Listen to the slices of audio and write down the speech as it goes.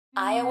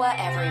Iowa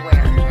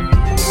Everywhere.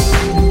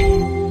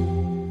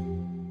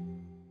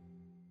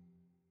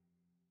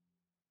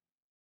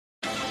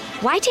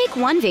 Why take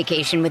one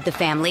vacation with the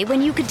family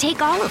when you could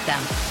take all of them?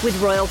 With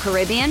Royal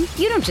Caribbean,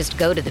 you don't just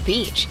go to the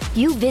beach.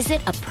 You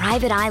visit a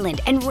private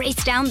island and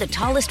race down the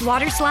tallest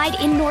water slide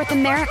in North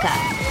America.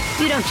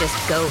 You don't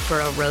just go for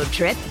a road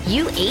trip.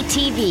 You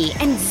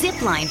ATV and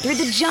zip line through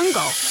the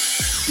jungle.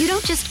 You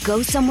don't just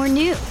go somewhere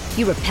new.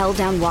 You rappel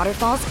down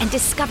waterfalls and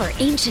discover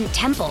ancient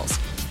temples.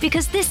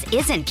 Because this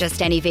isn't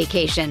just any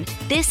vacation.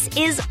 This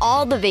is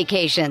all the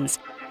vacations.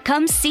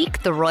 Come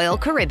seek the Royal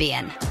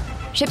Caribbean.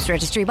 Ships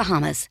Registry,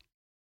 Bahamas.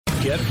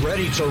 Get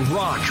ready to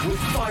rock with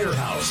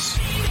Firehouse.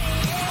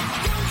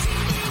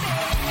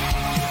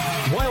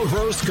 Wild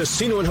Rose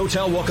Casino and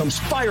Hotel welcomes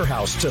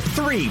Firehouse to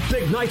 3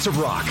 big nights of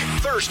rock.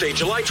 Thursday,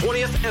 July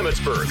 20th,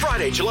 Emmitsburg.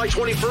 Friday, July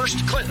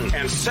 21st, Clinton.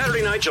 And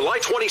Saturday night, July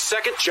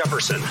 22nd,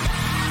 Jefferson.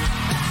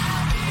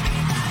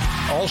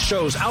 All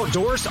shows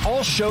outdoors,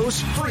 all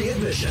shows free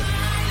admission.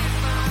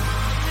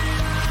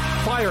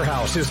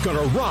 Firehouse is going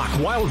to rock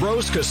Wild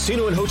Rose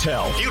Casino and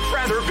Hotel. You'd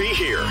rather be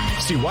here.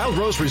 See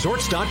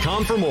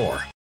wildroseresorts.com for more.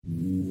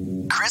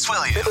 Chris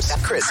Williams,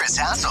 Chris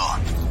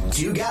Hassel.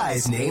 Two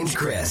guys named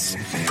Chris.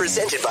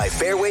 Presented by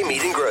Fairway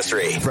Meat and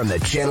Grocery. From the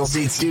Channel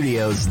Seed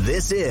Studios,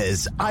 this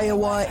is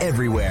Iowa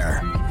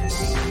Everywhere.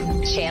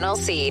 Channel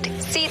Seed.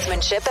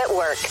 Seedsmanship at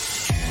work.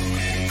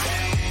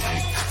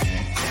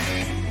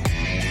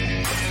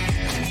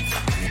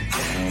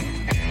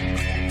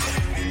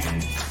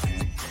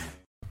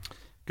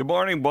 Good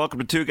morning. Welcome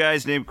to Two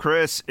Guys Named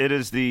Chris. It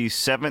is the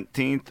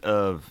 17th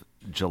of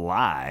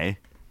July.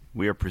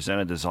 We are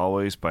presented, as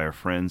always, by our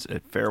friends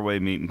at Fairway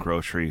Meat and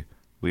Grocery.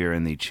 We are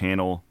in the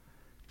Channel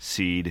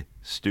Seed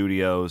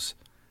Studios.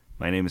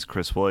 My name is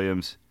Chris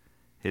Williams.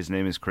 His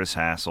name is Chris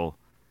Hassel.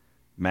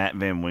 Matt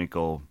Van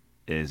Winkle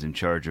is in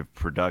charge of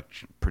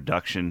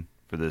production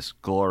for this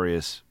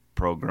glorious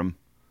program,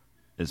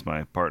 as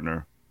my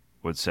partner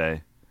would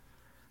say.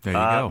 There you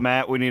go.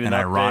 Matt, we need an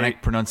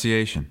ironic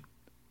pronunciation.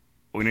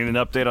 We need an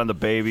update on the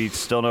baby.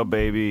 Still no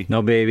baby.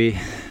 No baby.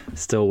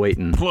 Still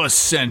waiting.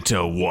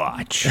 Placenta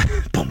watch.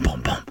 Boom,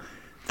 boom, boom.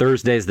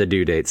 Thursday's the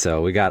due date,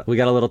 so we got a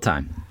little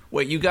time.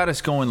 Wait, you got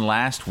us going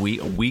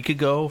a week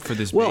ago for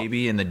this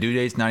baby, and the due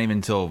date's not even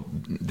until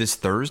this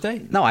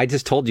Thursday? No, I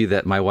just told you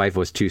that my wife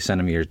was 2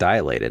 centimeters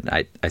dilated.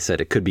 I said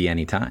it could be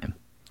any time.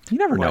 You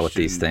never know with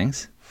these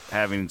things.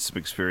 Having some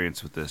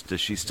experience with this, does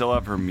she still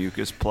have her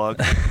mucus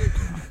plug?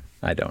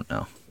 I don't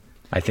know.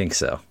 I think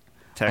so.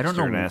 Text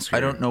her and ask her. I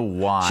don't know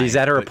why. She's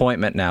at her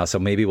appointment now, so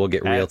maybe we'll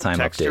get real-time updates.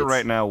 Text her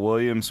right now.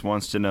 Williams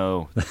wants to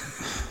know,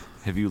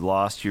 have you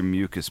lost your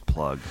mucus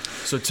plug?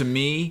 So to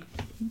me,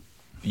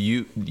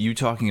 you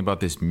talking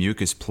about this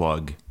mucus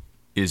plug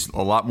is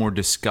a lot more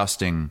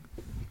disgusting,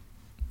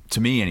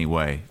 to me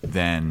anyway,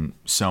 than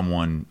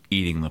someone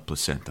eating the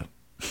placenta.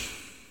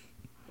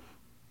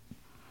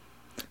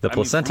 The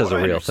placenta's a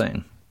real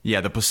thing.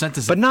 Yeah, the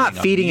placenta's but not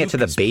feeding it to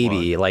the mucus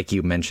baby plug. like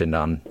you mentioned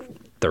on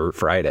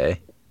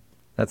Friday.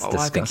 That's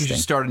disgusting. I think you should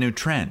start a new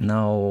trend.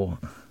 No.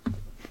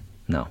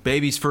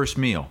 Baby's first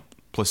meal,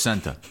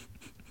 placenta.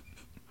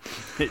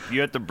 You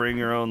have to bring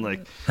your own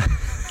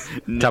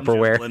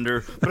Tupperware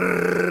blender.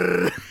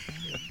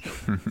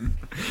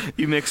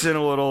 You mix in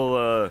a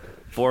little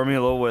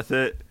formula with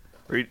it,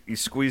 or you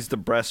squeeze the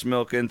breast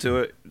milk into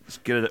it.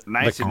 Just get it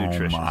nice and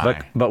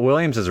nutritious. But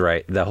Williams is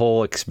right. The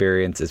whole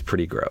experience is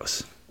pretty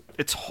gross.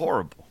 It's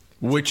horrible.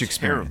 Which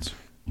experience? Terrible.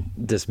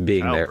 Just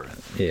being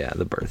Childbirth. there. Yeah,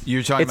 the birth.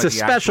 You're talking it's about a the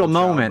special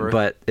moment, childbirth?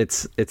 but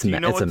it's Do you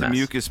know it's what a mess. the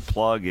mucus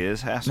plug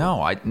is, Hassel?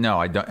 No, I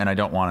don't, and I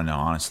don't want to know,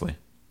 honestly.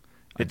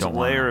 It's a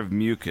layer of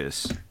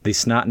mucus. These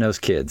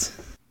snot-nosed kids.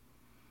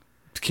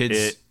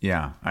 Kids,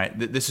 yeah.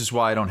 This is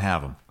why I don't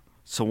have them.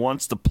 So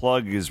once the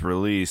plug is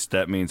released,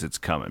 that means it's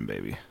coming,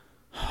 baby.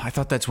 I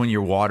thought that's when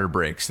your water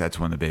breaks. That's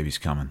when the baby's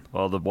coming.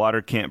 Well, the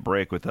water can't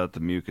break without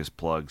the mucus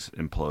plug's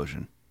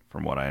implosion,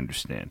 from what I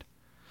understand.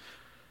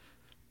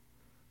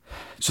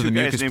 So the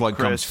mucus plug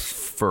comes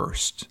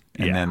first,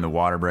 and then the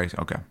water breaks?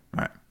 Okay, all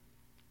right.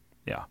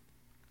 Yeah.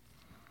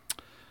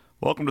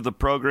 Welcome to the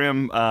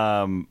program.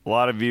 A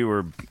lot of you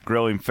were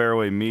grilling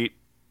Fairway meat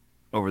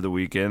over the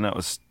weekend. That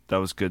was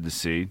good to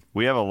see.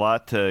 We have a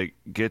lot to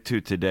get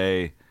to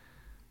today.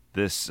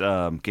 This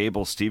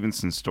Gable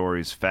Stevenson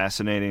story is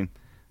fascinating.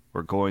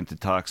 We're going to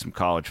talk some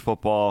college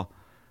football.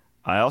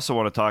 I also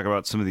want to talk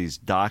about some of these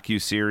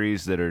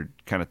docu-series that are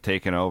kind of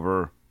taking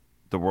over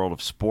the world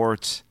of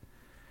sports.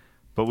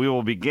 But we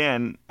will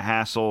begin,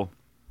 Hassel,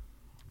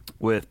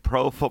 with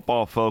Pro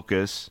Football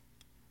Focus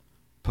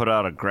put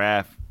out a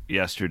graph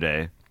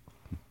yesterday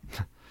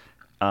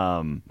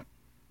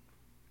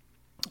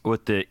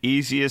with the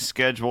easiest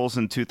schedules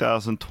in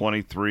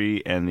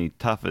 2023 and the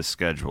toughest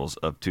schedules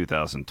of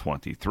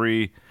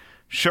 2023.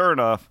 Sure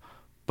enough,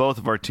 both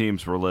of our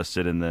teams were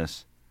listed in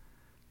this.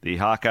 The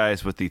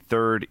Hawkeyes with the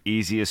third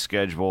easiest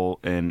schedule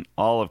in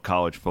all of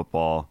college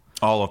football.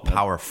 All of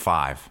Power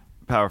 5.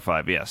 Power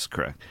 5, yes,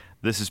 correct.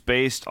 This is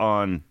based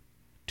on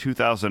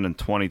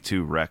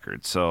 2022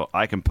 records, so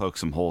I can poke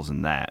some holes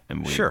in that,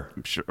 and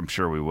I'm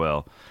sure we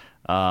will.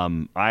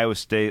 Iowa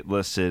State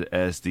listed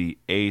as the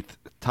 8th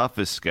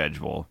toughest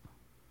schedule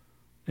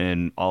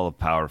in all of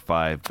Power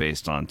 5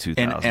 based on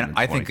 2022. And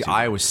I think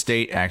Iowa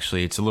State,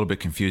 actually, it's a little bit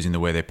confusing the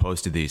way they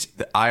posted these.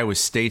 The Iowa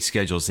State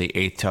schedule is the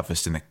 8th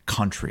toughest in the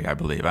country, I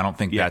believe. I don't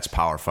think that's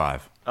Power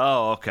 5.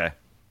 Oh, okay.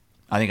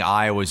 I think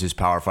Iowa's is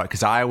Power 5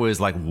 because Iowa is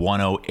like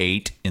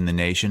 108 in the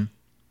nation.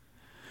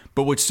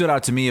 But what stood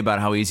out to me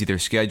about how easy their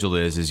schedule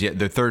is yet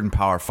they're third in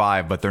Power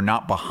 5, but they're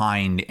not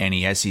behind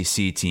any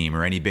SEC team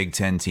or any Big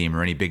Ten team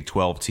or any Big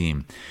 12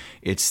 team.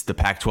 It's the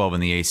Pac-12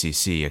 and the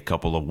ACC, a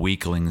couple of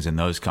weaklings in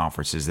those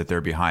conferences that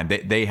they're behind.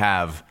 They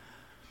have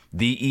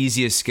the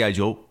easiest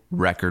schedule,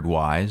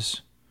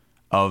 record-wise,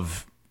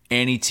 of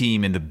any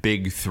team in the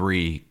Big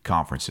 3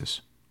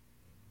 conferences.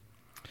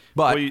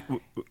 But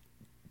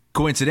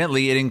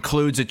coincidentally, it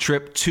includes a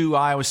trip to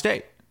Iowa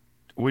State.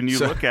 When you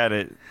look at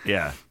it,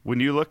 the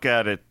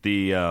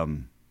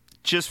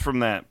just from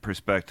that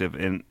perspective,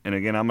 and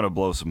again, I'm going to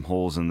blow some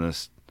holes in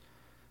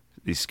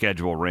these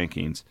schedule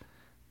rankings,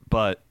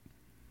 but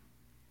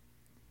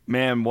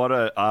man, what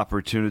an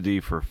opportunity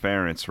for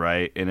Ferentz,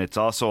 right? And it's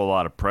also a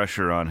lot of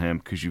pressure on him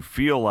because you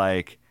feel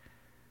like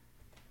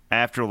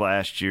after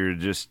last year,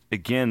 just the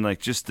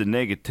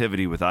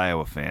negativity with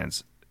Iowa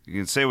fans. You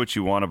can say what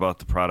you want about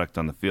the product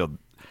on the field.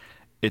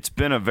 It's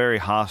been a very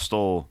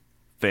hostile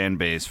fan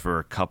base for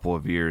a couple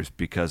of years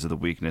because of the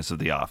weakness of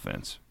the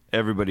offense.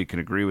 Everybody can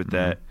agree with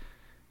that.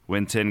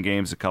 Win 10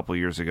 games a couple of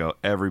years ago,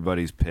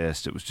 everybody's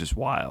pissed. It was just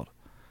wild.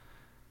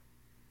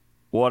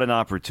 What an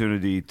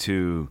opportunity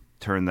to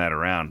turn that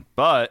around.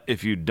 But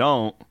if you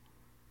don't,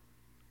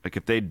 like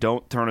if they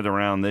don't turn it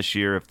around this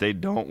year, if they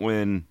don't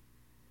win,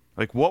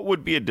 like what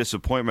would be a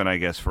disappointment, I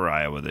guess, for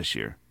Iowa this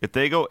year? If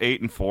they go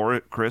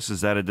 8-4, Chris,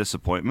 is that a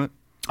disappointment?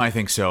 I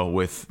think so,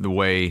 with the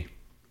way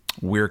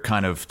we're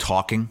kind of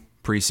talking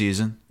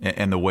preseason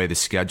and the way the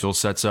schedule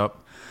sets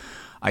up.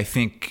 I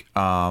think,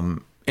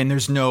 and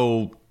there's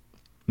no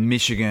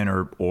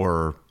Michigan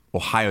or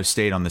Ohio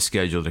State on the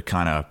schedule to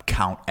kind of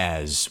count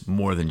as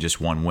more than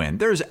just one win.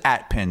 There's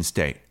at Penn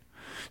State.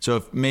 So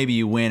if maybe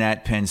you win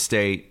at Penn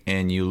State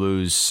and you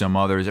lose some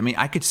others, I mean,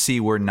 I could see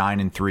where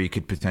 9-3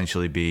 could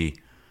potentially be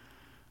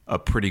a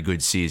pretty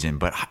good season,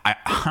 but I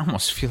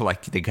almost feel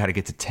like they got to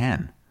get to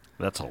 10.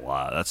 That's a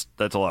lot. That's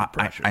a lot of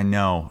pressure. I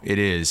know it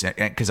is,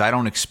 because I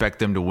don't expect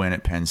them to win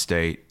at Penn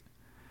State.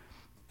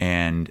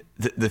 And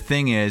the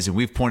thing is, and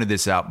we've pointed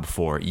this out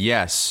before,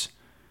 yes,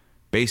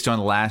 based on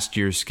last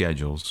year's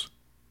schedules,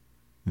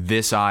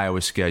 this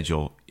Iowa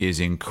schedule is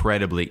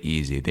incredibly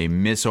easy. They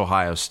miss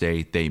Ohio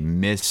State. They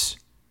miss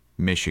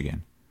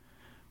Michigan.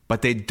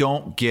 But they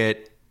don't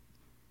get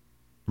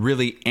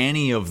really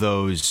any of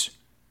those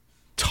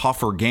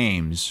tougher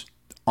games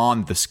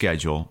on the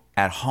schedule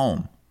at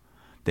home.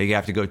 They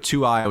have to go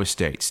to Iowa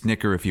State,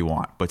 snicker if you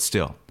want, but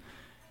still.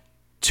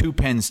 To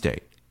Penn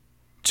State,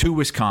 to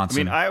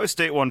Wisconsin. I mean, Iowa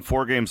State won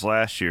 4 games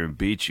last year and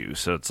beat you,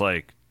 so it's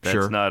like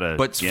that's not a.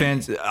 But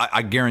fans,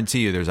 I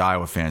guarantee you, there's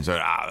Iowa fans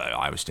that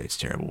Iowa State's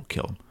terrible, we'll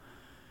kill them.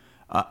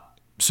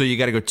 So you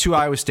got to go to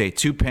Iowa State,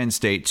 to Penn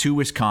State, to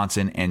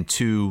Wisconsin, and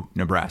to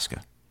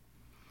Nebraska.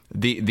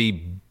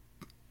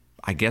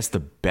 I guess the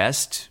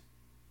best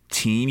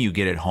team you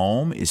get at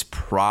home is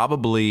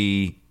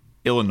probably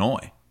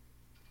Illinois.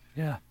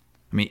 Yeah.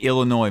 I mean,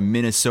 Illinois,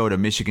 Minnesota,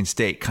 Michigan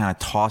State, kind of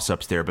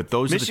toss-ups there, but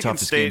those are the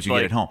toughest games you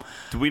get at home.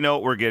 Do we know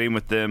what we're getting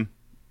with them?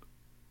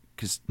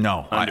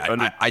 No,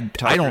 I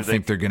don't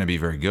think they're going to be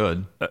very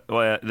good.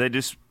 Well, they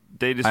just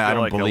feel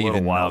like a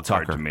little wild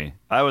card to me.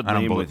 I would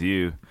lean with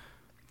you,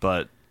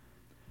 but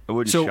it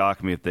wouldn't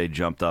shock me if they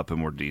jumped up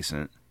and were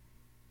decent.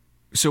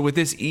 So with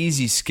this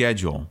easy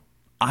schedule,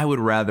 I would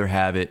rather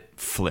have it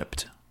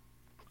flipped.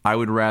 I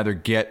would rather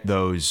get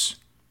those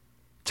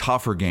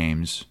tougher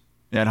games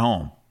at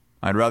home.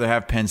 I'd rather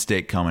have Penn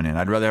State coming in.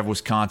 I'd rather have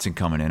Wisconsin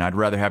coming in. I'd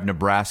rather have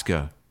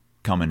Nebraska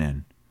coming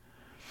in.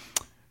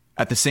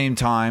 At the same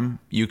time,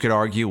 you could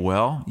argue,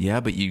 well, yeah,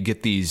 but you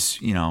get these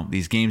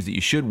games that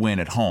you should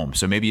win at home.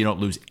 So maybe you don't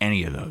lose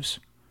any of those.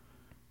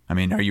 I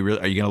mean, are you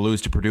going to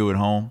lose to Purdue at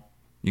home?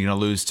 You're going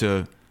to lose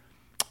to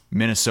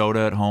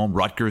Minnesota at home,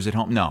 Rutgers at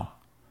home? No.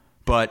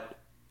 But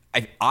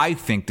I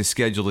think the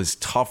schedule is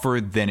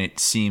tougher than it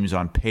seems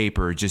on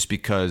paper just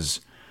because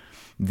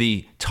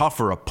the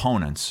tougher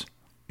opponents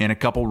in a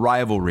couple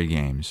rivalry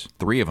games,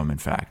 3 of them, in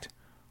fact,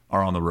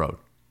 are on the road.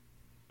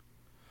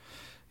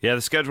 Yeah,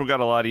 the schedule got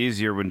a lot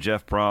easier when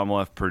Jeff Brom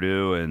left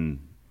Purdue and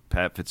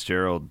Pat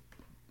Fitzgerald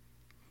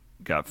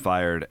got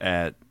fired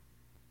at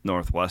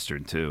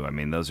Northwestern, too. I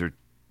mean, those are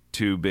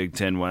 2 Big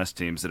Ten West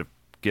teams that have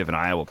given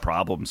Iowa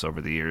problems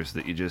over the years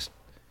that you just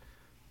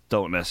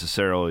don't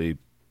necessarily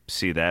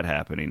see that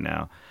happening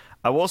now.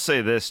 I will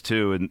say this,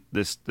 too, and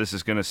this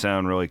is going to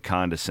sound really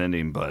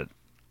condescending, but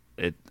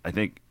I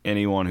think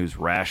anyone who's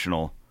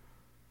rational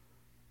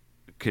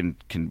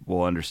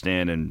will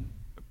understand and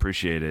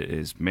appreciate it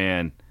is,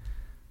 man,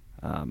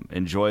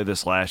 enjoy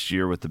this last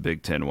year with the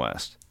Big Ten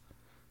West,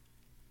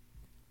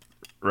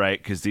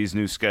 right? Because these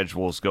new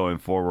schedules going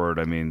forward,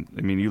 I mean,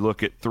 you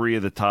look at 3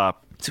 of the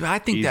top. So I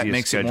think that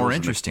makes it more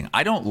interesting.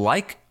 I don't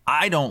like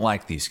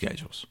these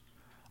schedules.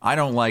 I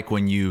don't like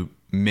when you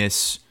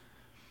miss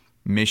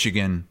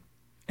Michigan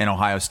and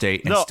Ohio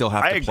State and still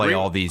have to play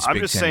all these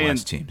Big Ten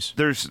West teams.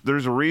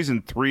 There's a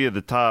reason 3 of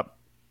the top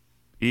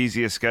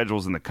easiest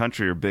schedules in the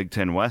country are Big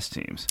Ten West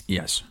teams.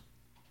 Yes.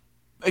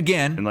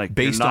 Again, and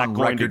based on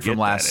record from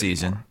last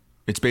season.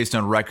 It's based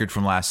on record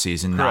from last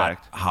season,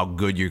 Correct. Not how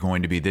good you're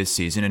going to be this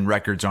season. And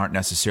records aren't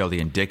necessarily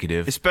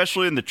indicative.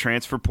 Especially in the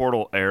transfer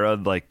portal era,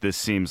 this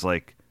seems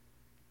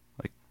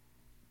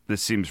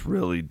this seems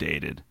really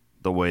dated,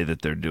 the way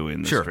that they're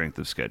doing the strength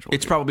of schedule.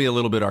 It's probably a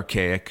little bit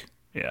archaic.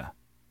 Yeah.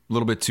 A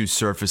little bit too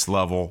surface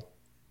level,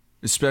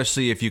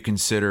 especially if you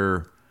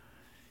consider,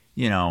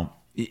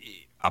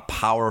 a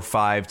Power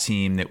 5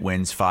 team that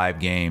wins 5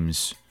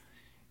 games.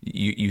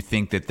 You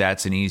think that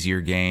that's an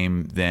easier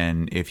game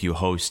than if you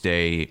host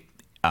a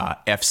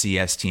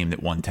FCS team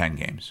that won 10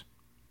 games.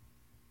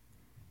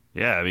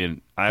 Yeah, I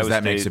mean, Iowa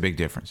that State makes a big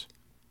difference.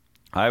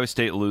 Iowa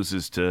State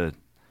loses to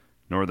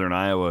Northern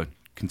Iowa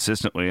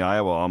consistently.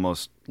 Iowa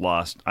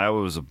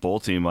was a bowl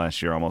team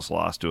last year, almost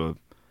lost to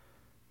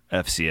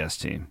a FCS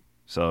team.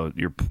 So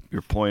your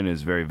point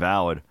is very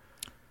valid.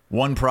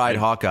 One Pride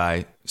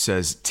Hawkeye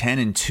says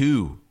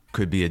 10-2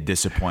 could be a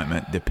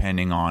disappointment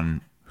depending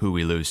on who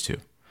we lose to.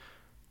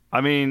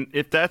 I mean,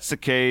 if that's the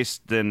case,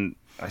 then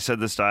I said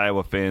this to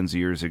Iowa fans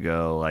years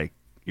ago,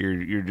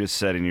 you're just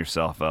setting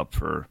yourself up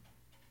for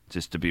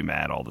just to be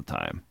mad all the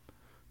time.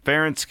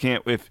 Ferentz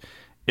can't if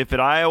at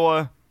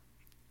Iowa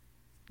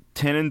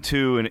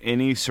 10-2 in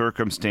any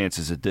circumstance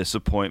is a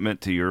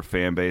disappointment to your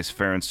fan base,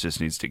 Ferentz just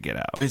needs to get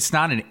out. It's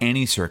not in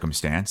any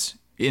circumstance.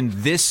 In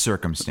this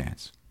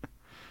circumstance.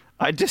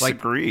 I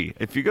disagree.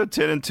 If you go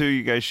 10-2,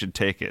 you guys should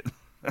take it.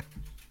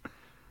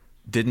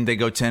 Didn't they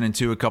go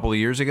 10-2 a couple of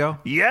years ago?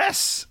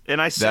 Yes. And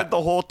I said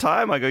the whole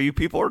time, I go, you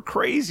people are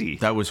crazy.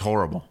 That was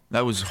horrible.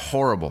 That was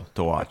horrible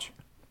to watch.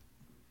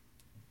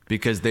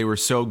 Because they were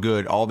so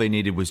good, all they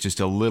needed was just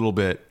a little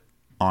bit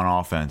on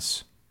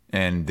offense,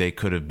 and they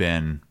could have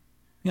been,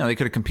 they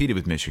could have competed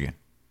with Michigan.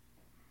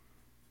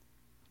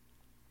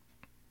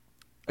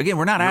 Again,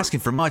 we're not asking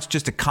for much,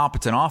 just a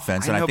competent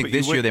offense, and I think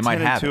this year they might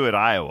have it. You went 10-2 at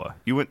Iowa.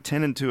 You went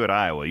 10-2 at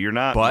Iowa. You're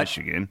not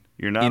Michigan.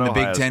 You're not in the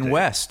Ohio Big Ten State.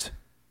 West.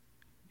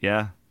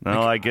 Yeah.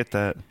 No, I get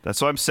that.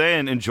 That's what I'm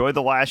saying. Enjoy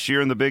the last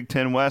year in the Big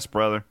Ten West,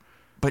 brother.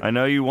 But I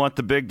know you want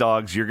the big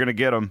dogs. You're going to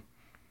get them.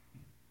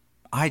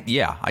 I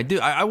do.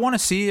 I want to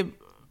see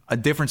a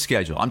different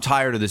schedule. I'm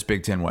tired of this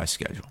Big Ten West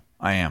schedule.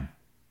 I am.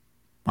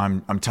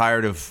 I'm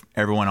tired of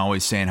everyone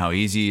always saying how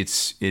easy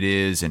it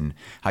is and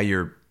how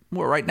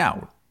right now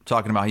we're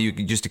talking about how you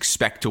can just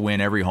expect to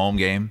win every home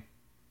game.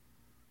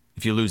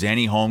 If you lose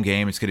any home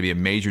game, it's going to be a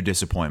major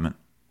disappointment.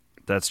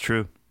 That's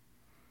true.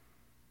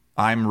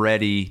 I'm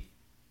ready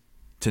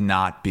to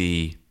not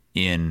be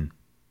in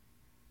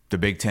the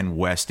Big Ten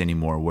West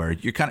anymore, where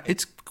you're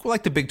it's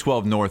like the Big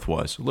 12 North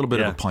was. A little bit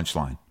of a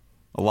punchline.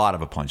 A lot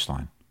of a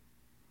punchline.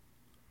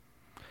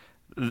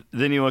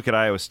 Then you look at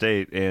Iowa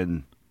State,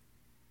 and,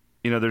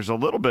 there's a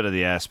little bit of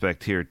the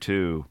aspect here,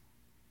 too,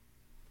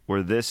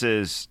 where this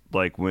is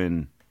like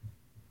when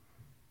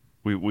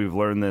we've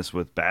learned this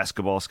with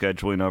basketball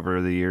scheduling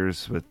over the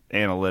years, with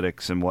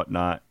analytics and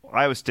whatnot.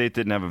 Iowa State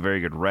didn't have a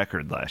very good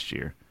record last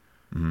year.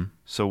 Mm-hmm.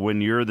 So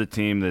when you're the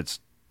team that's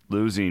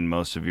losing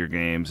most of your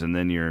games, and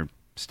then you're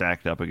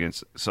stacked up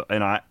against,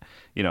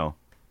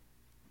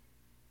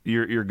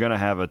 you're going to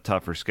have a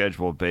tougher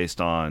schedule based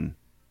on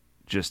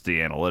just the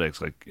analytics,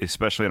 like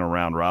especially in a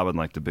round robin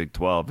like the Big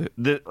 12.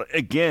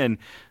 Again,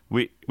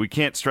 we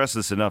can't stress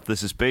this enough.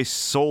 This is based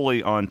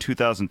solely on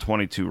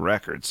 2022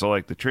 records. So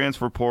like the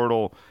transfer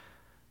portal,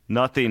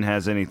 nothing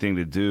has anything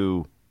to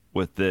do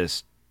with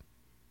this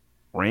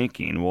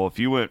ranking. Well, if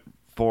you went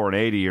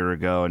 4-8 a year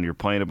ago and you're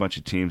playing a bunch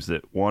of teams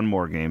that won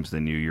more games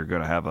than you're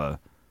going to have a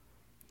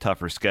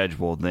tougher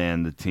schedule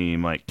than the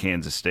team like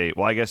Kansas State.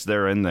 Well, I guess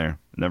they're in there.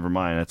 Never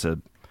mind. It's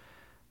a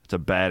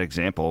bad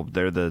example.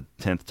 They're the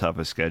 10th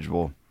toughest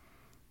schedule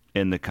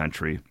in the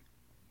country.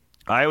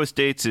 Iowa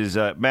State's is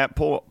Matt,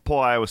 pull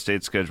Iowa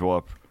State's schedule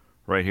up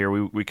right here.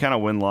 We kind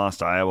of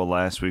win-lost Iowa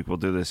last week. We'll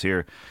do this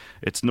here.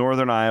 It's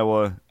Northern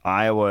Iowa,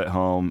 Iowa at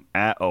home,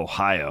 at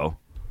Ohio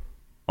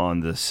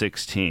on the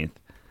 16th.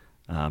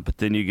 But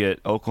then you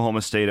get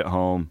Oklahoma State at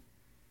home.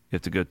 You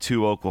have to go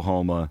to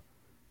Oklahoma.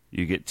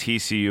 You get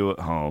TCU at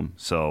home.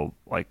 So,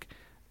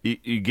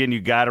 again, you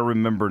got to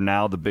remember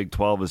now the Big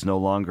 12 is no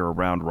longer a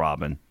round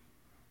robin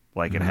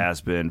like it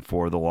has been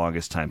for the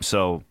longest time.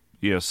 So,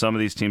 some of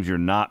these teams you're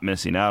not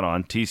missing out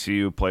on.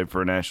 TCU played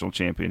for a national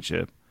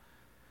championship.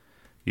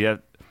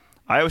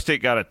 Iowa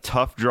State got a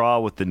tough draw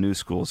with the new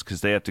schools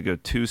because they have to go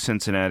to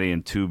Cincinnati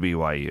and to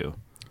BYU.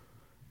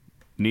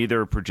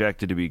 Neither are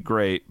projected to be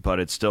great, but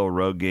it's still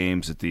road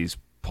games at these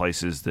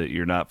places that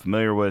you're not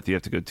familiar with. You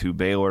have to go to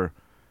Baylor,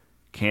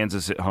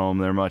 Kansas at home.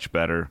 They're much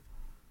better.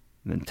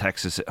 And then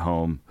Texas at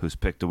home, who's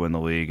picked to win the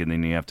league. And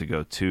then you have to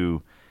go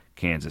to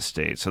Kansas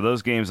State. So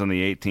those games on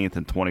the 18th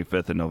and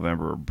 25th of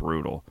November are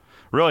brutal.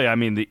 Really, I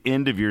mean, the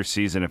end of your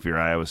season, if you're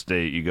Iowa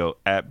State, you go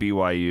at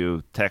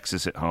BYU,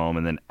 Texas at home,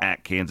 and then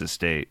at Kansas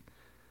State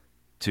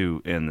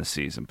to end the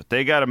season. But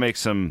they got to make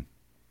some...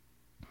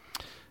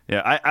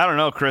 Yeah, I don't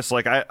know, Chris.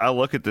 Like, I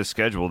look at this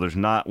schedule. There's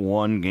not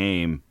one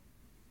game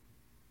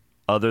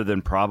other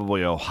than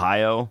probably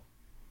Ohio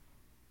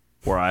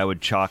where I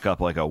would chalk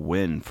up like a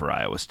win for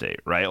Iowa State,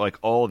 right? Like,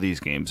 all of these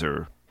games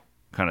are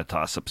kind of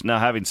toss-ups. Now,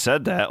 having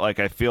said that, like,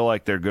 I feel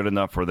like they're good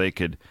enough where they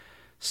could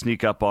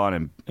sneak up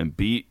on and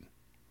beat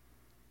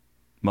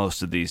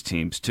most of these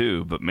teams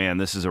too. But, man,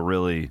 this is a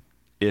really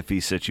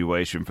iffy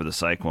situation for the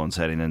Cyclones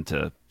heading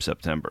into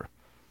September.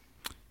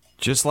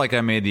 Just like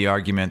I made the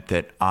argument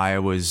that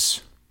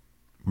Iowa's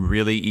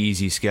really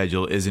easy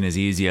schedule isn't as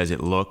easy as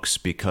it looks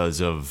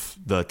because of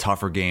the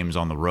tougher games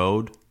on the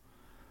road,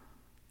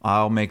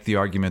 I'll make the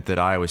argument that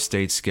Iowa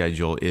State's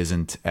schedule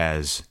isn't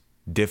as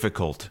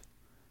difficult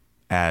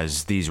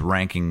as these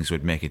rankings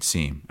would make it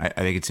seem. I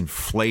think it's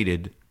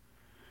inflated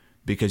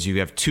because you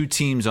have two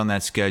teams on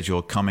that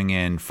schedule coming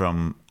in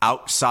from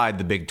outside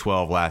the Big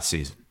 12 last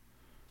season,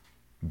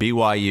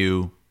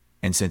 BYU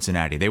and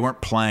Cincinnati. They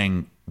weren't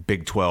playing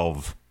Big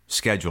 12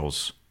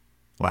 schedules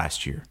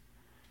last year.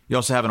 You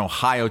also have an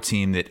Ohio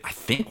team that I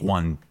think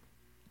won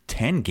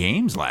 10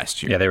 games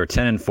last year. Yeah, they were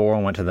 10-4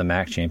 and went to the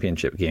MAC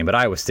championship game. But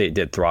Iowa State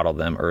did throttle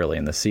them early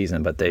in the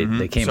season, but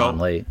they came on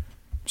late.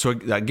 still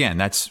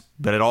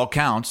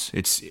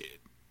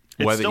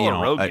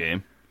a road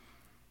game.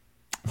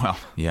 Well,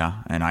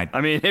 yeah, and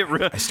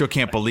I still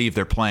can't believe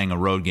they're playing a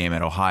road game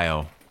at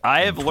Ohio.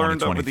 I have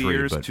learned over the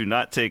years to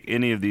not take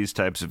any of these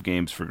types of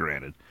games for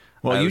granted.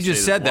 Well, Iowa you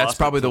just said that's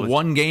probably the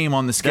one game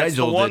on the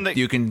schedule that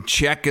you can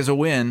check as a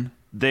win.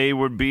 They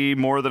would be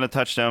more than a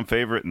touchdown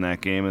favorite in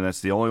that game, and that's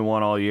the only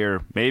one all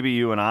year. Maybe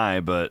you and I,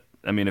 but,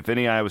 I mean, if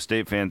any Iowa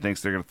State fan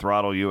thinks they're going to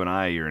throttle you and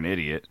I, you're an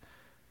idiot.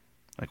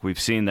 Like, we've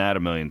seen that a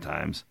million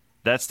times.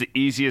 That's the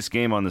easiest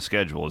game on the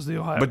schedule is the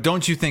Ohio. But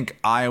don't you think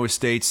Iowa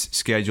State's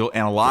schedule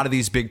and a lot of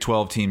these Big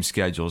 12 team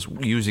schedules,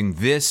 using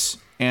this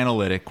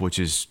analytic, which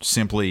is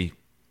simply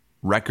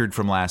record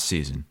from last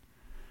season,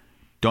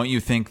 don't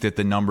you think that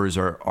the numbers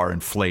are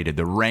inflated?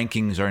 The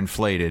rankings are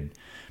inflated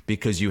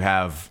because you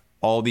have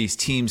all these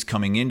teams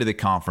coming into the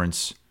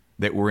conference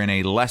that were in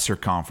a lesser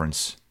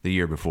conference the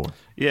year before.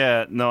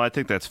 Yeah, no, I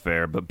think that's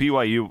fair. But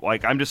BYU,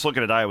 like, I'm just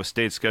looking at Iowa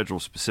State's schedule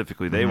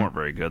specifically. They weren't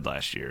very good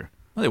last year.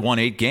 Well, they won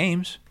 8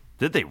 games.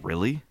 Did they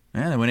really?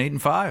 Yeah, they went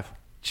 8-5.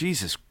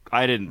 Jesus,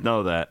 I didn't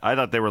know that. I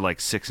thought they were like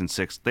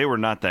 6-6. They were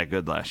not that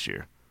good last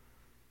year.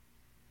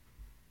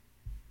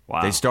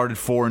 Wow. They started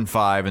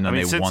 4-5, and then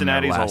they won their last 4 games.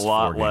 Cincinnati's a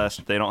lot less.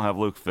 They don't have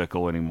Luke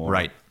Fickell anymore.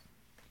 Right.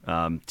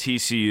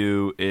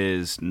 TCU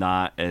is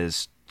not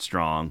as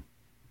strong,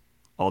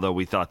 although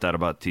we thought that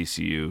about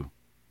TCU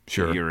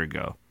a year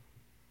ago,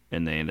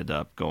 and they ended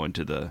up going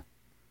to the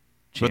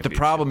championship. But the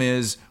problem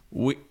is,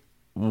 I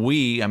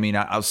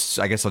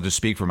guess I'll just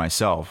speak for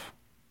myself.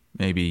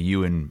 Maybe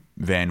you and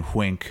Van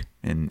Wink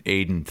and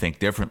Aiden think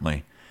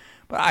differently,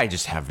 but I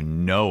just have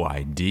no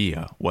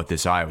idea what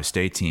this Iowa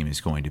State team is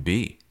going to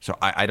be. So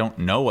I don't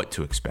know what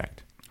to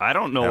expect. I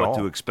don't know what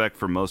to expect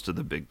for most of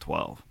the Big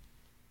 12,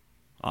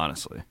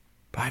 honestly.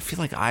 But I feel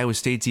like Iowa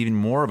State's even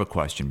more of a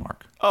question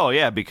mark. Oh,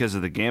 yeah, because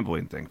of the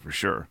gambling thing, for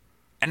sure.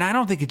 And I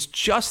don't think it's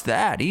just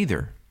that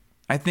either.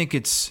 I think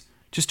it's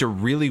just a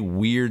really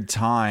weird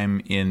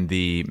time in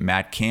the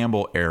Matt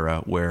Campbell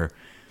era where,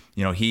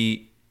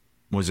 he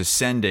was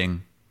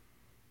ascending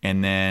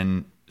and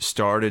then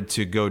started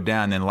to go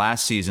down. Then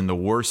last season, the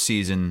worst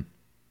season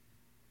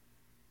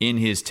in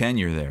his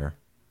tenure there.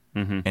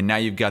 Mm-hmm. And now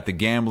you've got the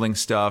gambling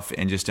stuff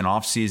and just an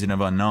off season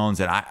of unknowns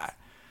that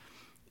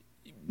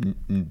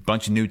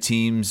bunch of new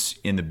teams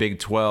in the Big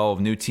 12,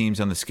 new teams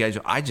on the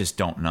schedule. I just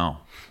don't know.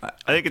 I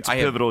think it's a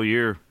pivotal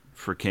year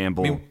for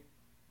Campbell.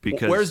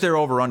 Because where's their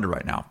over-under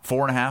right now?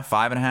 4.5,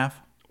 5.5?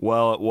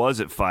 Well, it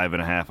was at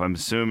 5.5. I'm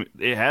assuming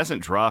it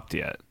hasn't dropped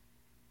yet.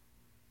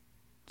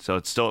 So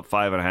it's still at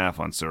 5.5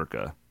 on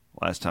Circa,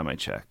 last time I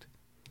checked.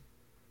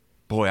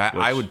 Boy,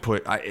 I would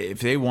put if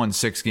they won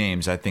 6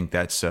 games, I think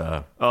that's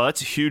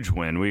that's a huge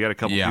win. We got a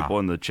couple people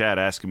in the chat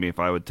asking me if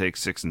I would take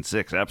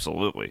 6-6.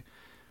 Absolutely.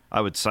 I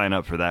would sign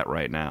up for that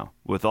right now.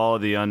 With all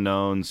of the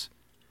unknowns.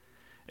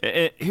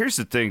 Here's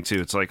the thing,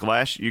 too. It's like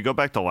you go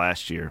back to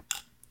last year.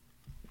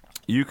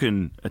 You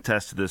can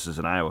attest to this as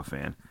an Iowa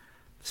fan.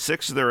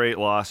 6 of their 8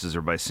 losses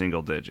are by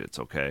single digits,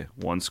 okay?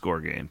 1-score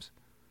games.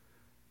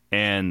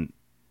 And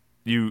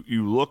you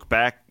look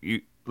back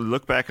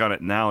on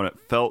it now and it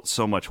felt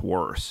so much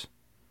worse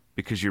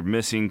because you're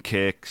missing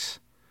kicks,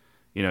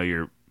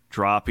 you're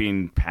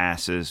dropping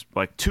passes.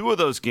 Like 2 of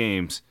those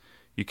games,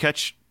 you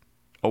catch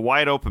a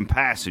wide open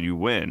pass and you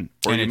win,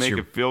 or and you make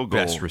a field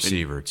goal. Best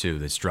receiver too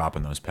that's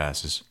dropping those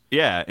passes.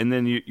 Yeah, and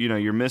then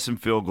you're missing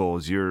field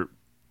goals, you're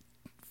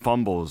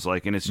fumbles,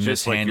 and it's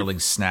just mishandling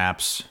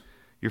snaps.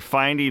 You're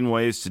finding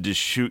ways to just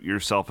shoot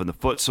yourself in the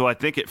foot. So I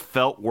think it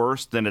felt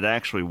worse than it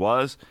actually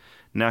was.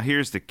 Now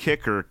here's the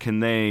kicker: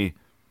 do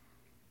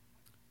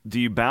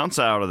you bounce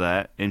out of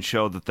that and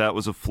show that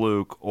was a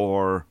fluke,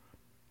 or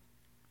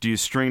do you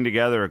string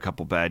together a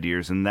couple bad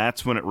years, and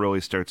that's when it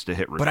really starts to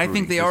hit recruiting? But I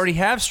think they already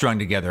have strung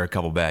together a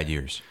couple bad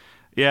years.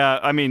 Yeah,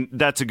 I mean,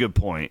 that's a good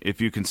point. If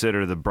you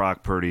consider the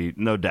Brock Purdy,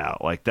 no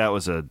doubt, that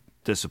was a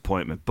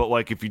disappointment.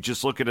 But, if you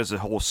just look at it as a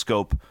whole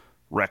scope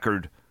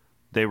record,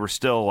 they were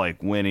still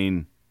like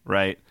winning,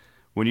 right?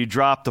 When you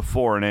drop to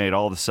 4-8,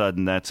 all of a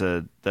sudden that's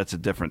a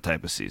different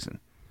type of season.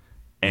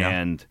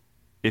 And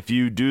if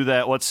you do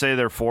that, let's say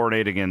they're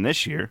 4-8 again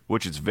this year,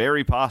 which is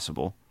very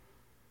possible.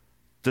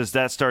 Does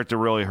that start to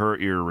really hurt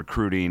your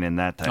recruiting and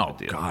that type of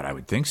deal? Oh, God, I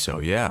would think so,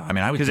 yeah. I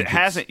mean, I would, because it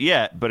hasn't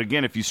yet, but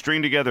again, if you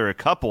string together a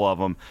couple of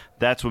them,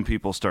 that's when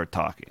people start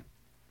talking.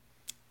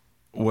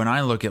 When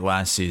I look at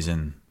last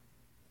season,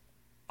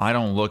 I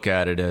don't look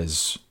at it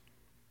as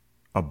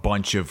a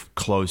bunch of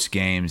close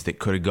games that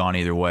could have gone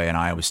either way, and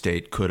Iowa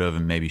State could have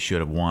and maybe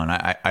should have won.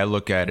 I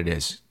look at it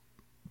as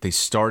they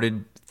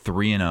started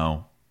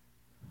 3-0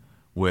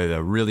 with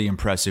a really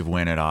impressive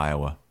win at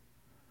Iowa,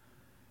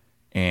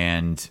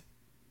 and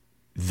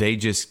they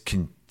just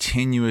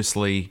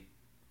continuously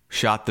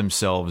shot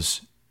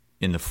themselves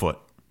in the foot.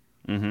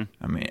 Mm-hmm.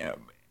 I mean,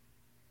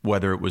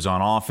 whether it was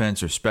on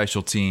offense or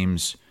special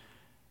teams,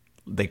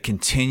 they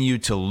continue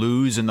to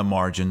lose in the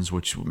margins,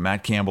 which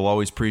Matt Campbell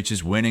always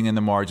preaches, winning in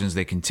the margins.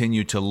 They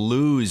continue to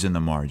lose in the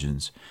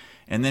margins.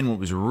 And then what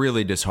was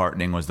really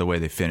disheartening was the way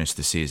they finished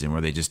the season,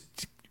 where they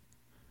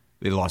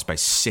lost by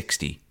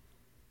 60.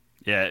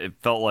 Yeah, it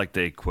felt like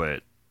they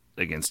quit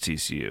against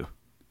TCU.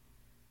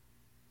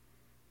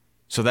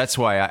 So that's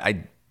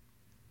why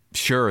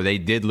sure, they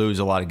did lose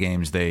a lot of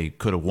games they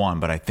could have won,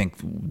 but I think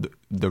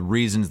the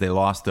reasons they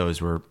lost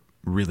those were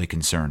really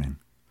concerning.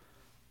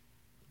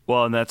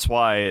 Well, and that's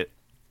why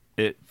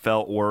it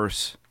felt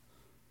worse,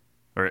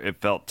 or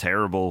it felt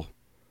terrible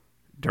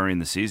during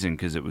the season,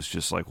 because it was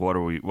just like, what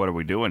are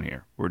we doing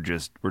here? We're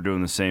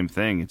doing the same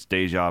thing. It's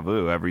deja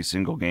vu every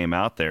single game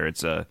out there.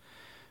 It's a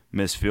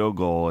missed field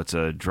goal. It's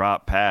a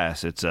drop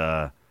pass. It's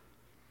a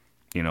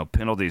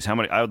penalties.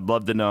 I would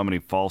love to know how many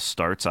false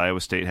starts Iowa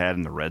State had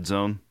in the red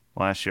zone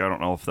last year. I don't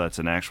know if that's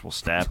an actual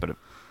stat, but it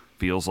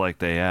feels like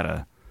they had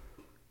a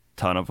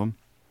ton of them.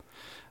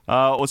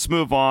 Let's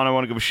move on. I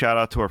want to give a shout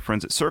out to our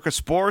friends at Circa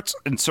Sports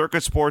and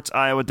Circa Sports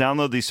Iowa.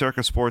 Download the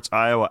Circa Sports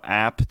Iowa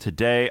app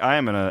today. I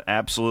am going to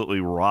absolutely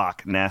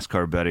rock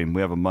NASCAR betting.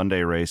 We have a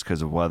Monday race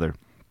because of weather.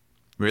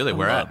 Really?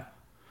 Where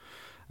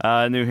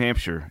at? New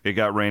Hampshire. It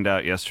got rained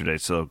out yesterday,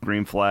 so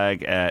green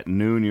flag at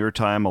noon your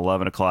time,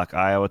 11 o'clock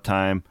Iowa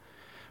time.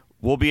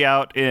 We'll be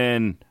out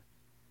in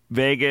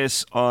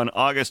Vegas on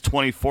August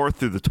 24th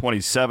through the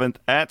 27th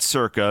at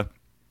Circa,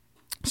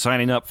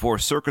 signing up for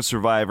Circa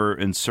Survivor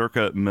and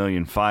Circa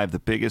 $1,000,005, the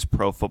biggest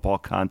pro football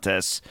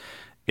contests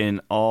in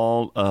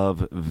all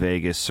of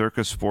Vegas.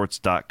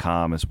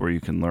 Circasports.com is where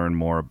you can learn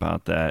more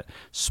about that.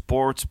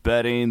 Sports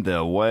betting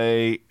the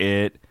way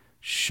it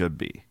should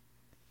be.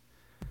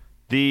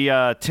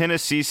 The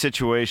Tennessee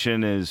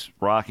situation is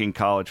rocking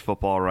college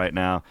football right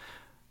now.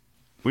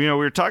 We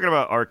were talking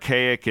about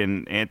archaic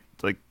and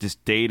like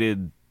just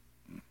dated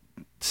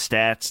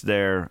stats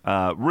there.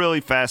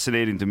 Really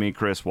fascinating to me,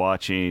 Chris,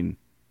 watching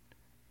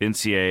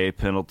NCAA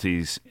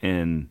penalties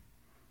in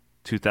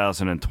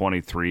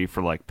 2023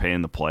 for like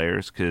paying the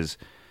players, because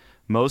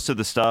most of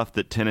the stuff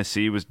that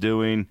Tennessee was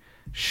doing,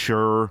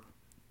 sure,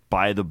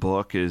 by the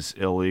book, is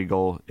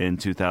illegal in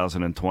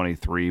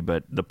 2023,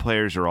 but the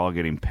players are all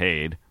getting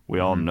paid. We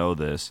all know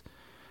this.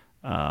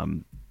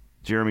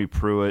 Jeremy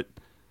Pruitt,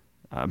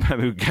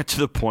 we got to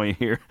the point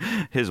here.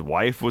 His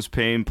wife was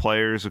paying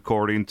players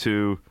according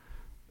to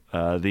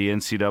the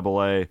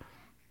NCAA.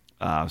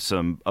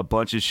 A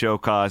bunch of show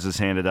causes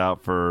handed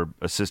out for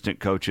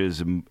assistant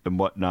coaches and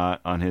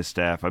whatnot on his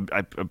staff.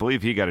 I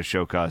believe he got a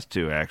show cause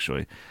too,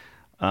 actually.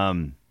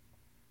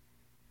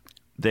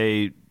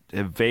 They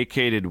have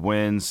vacated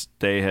wins.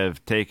 They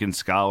have taken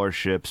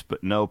scholarships,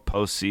 but no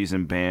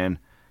postseason ban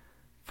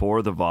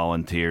for the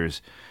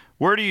Volunteers.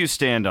 Where do you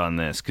stand on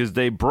this? Because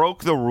they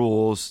broke the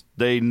rules.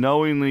 They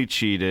knowingly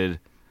cheated.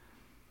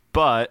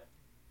 But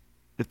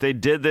if they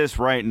did this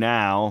right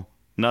now,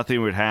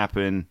 nothing would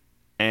happen.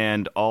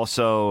 And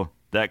also,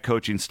 that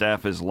coaching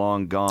staff is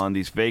long gone.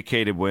 These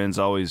vacated wins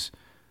always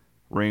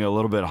ring a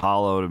little bit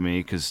hollow to me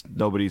because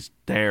nobody's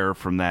there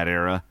from that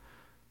era.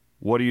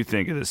 What do you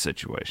think of this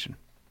situation?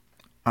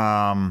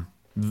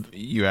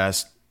 You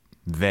asked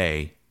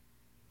they.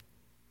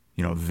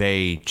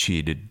 They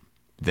cheated.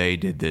 They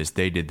did this.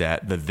 They did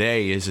that. The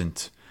they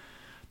isn't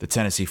the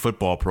Tennessee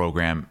football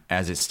program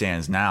as it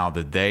stands now.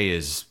 The they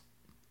is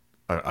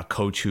a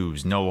coach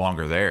who's no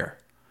longer there.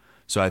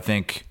 So I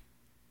think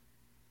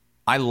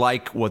I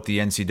like what the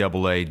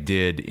NCAA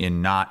did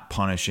in not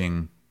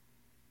punishing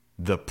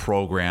the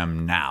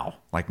program now,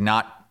 like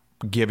not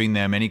giving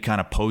them any kind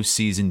of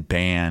postseason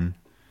ban,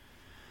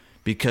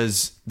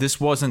 because this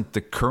wasn't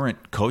the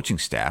current coaching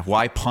staff.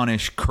 Why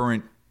punish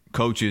current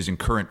coaches and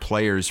current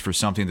players for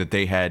something that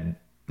they had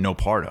no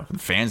part of? The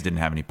fans didn't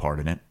have any part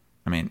in it.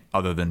 I mean,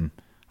 other than,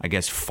 I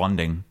guess,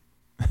 funding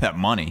that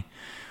money.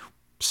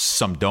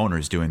 Some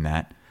donors doing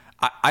that.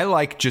 I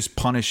like just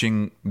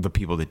punishing the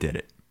people that did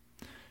it.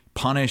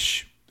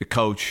 Punish the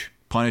coach,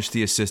 punish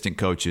the assistant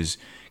coaches,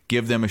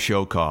 give them a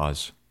show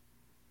cause.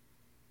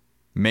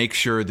 Make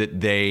sure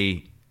that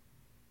they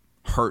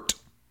hurt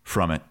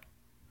from it.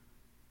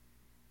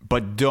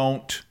 But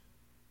don't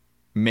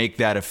make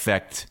that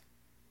affect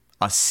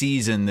a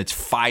season that's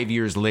 5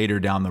 years later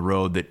down the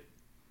road that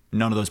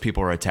none of those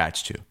people are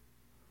attached to.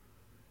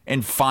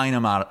 And fine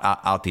them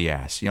out the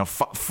ass.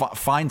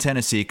 Fine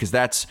Tennessee, because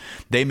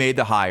they made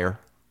the hire.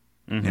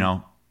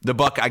 Mm-hmm. The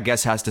buck, I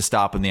guess, has to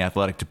stop in the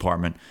athletic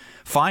department.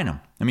 Fine them.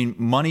 I mean,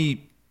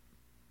 money,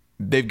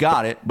 they've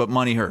got it, but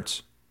money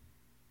hurts.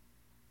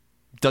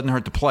 Doesn't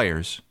hurt the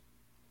players.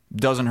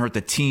 Doesn't hurt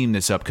the team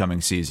this upcoming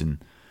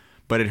season.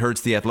 But it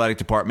hurts the athletic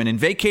department. And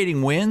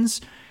vacating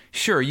wins,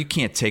 sure, you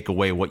can't take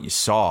away what you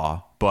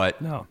saw, but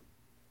no.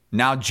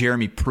 Now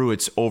Jeremy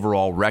Pruitt's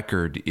overall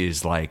record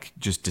is like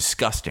just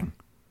disgusting.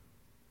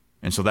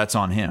 And so that's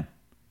on him.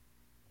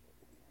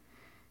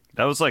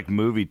 That was like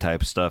movie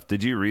type stuff.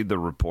 Did you read the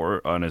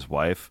report on his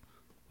wife?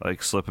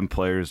 Like slipping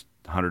players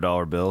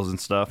 $100 bills and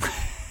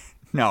stuff?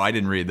 No, I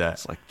didn't read that.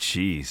 It's like,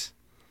 geez.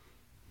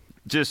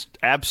 Just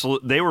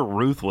absolute. They were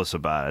ruthless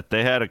about it.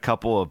 They had a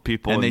couple of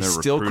people and in they their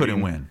still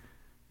recruiting. Couldn't win.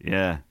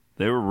 Yeah.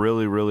 They were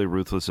really, really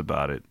ruthless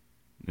about it.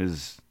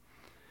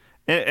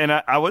 And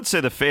I would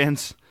say the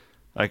fans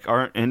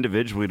aren't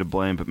individually to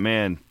blame, but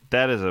man,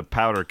 that is a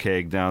powder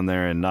keg down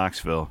there in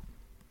Knoxville.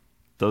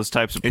 Those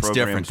types of programs.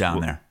 It's different down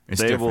there.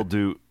 They will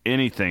do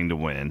anything to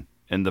win.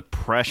 And the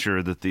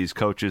pressure that these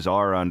coaches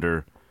are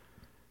under.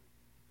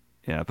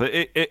 Yeah, but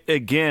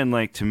again,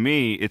 to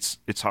me, it's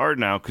hard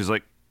now because,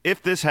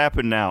 if this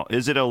happened now,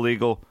 is it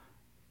illegal?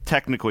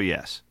 Technically,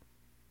 yes.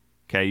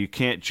 Okay, you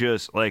can't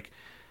just,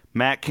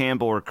 Matt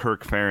Campbell or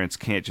Kirk Ferentz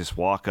can't just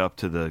walk up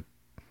to the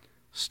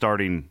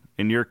starting,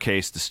 in your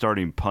case, the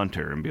starting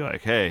punter and be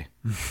like, hey,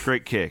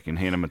 great kick, and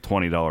hand him a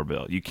 $20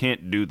 bill. You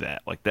can't do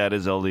that. That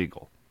is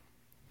illegal.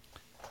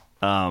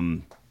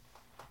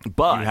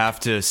 But you have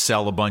to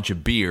sell a bunch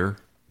of beer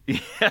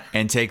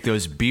and take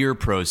those beer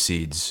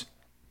proceeds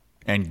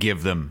and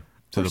give them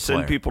to the player.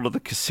 Send people to the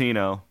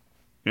casino.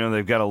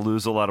 They've got to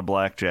lose a lot of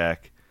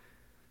blackjack.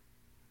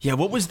 Yeah,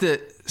 what was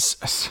the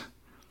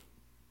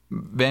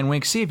Van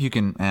Wink? See if you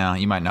can.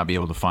 You might not be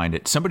able to find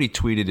it. Somebody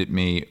tweeted at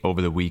me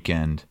over the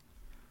weekend.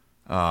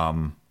 I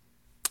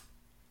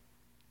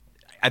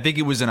think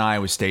it was an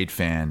Iowa State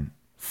fan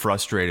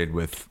frustrated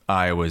with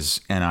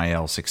Iowa's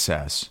NIL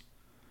success.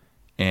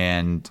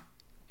 And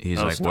he's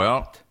like,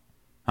 well,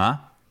 huh?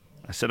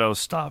 I said, oh,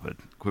 stop it.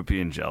 Quit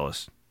being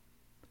jealous.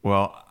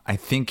 Well, I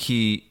think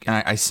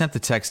I sent the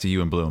text to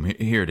you and Bloom.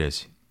 Here it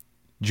is.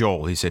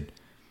 Joel, he said,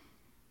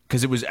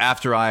 because it was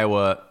after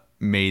Iowa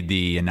made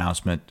the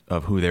announcement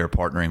of who they were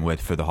partnering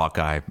with for the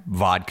Hawkeye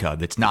vodka.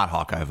 That's not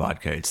Hawkeye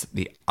vodka. It's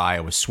the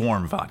Iowa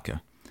Swarm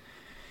vodka.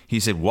 He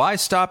said, why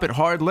stop at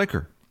hard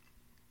liquor?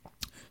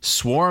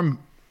 Swarm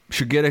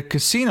should get a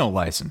casino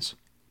license.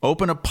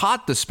 Open a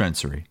pot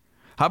dispensary.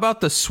 How about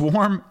the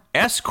Swarm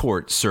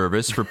escort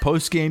service for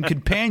post-game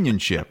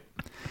companionship?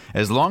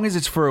 As long as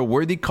it's for a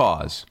worthy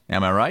cause.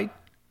 Am I right?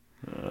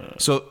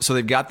 So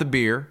they've got the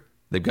beer,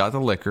 they've got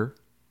the liquor,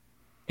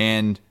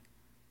 and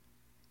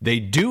they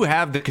do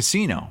have the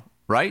casino,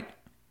 right?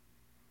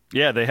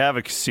 Yeah, they have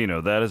a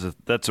casino.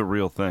 That's a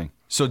real thing.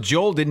 So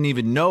Joel didn't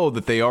even know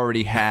that they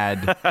already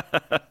had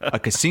a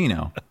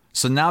casino.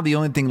 So now the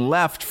only thing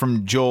left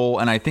from Joel,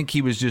 and I think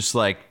he was just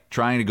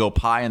trying to go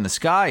pie in the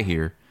sky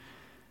here.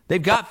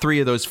 They've got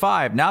 3 of those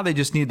 5. Now they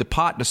just need the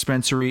pot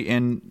dispensary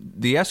and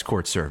the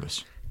escort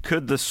service.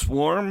 Could the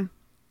Swarm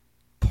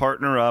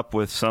partner up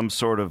with some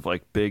sort of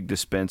big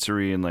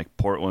dispensary in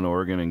Portland,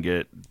 Oregon, and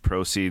get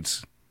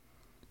proceeds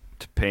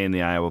to paying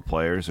the Iowa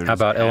players? Or how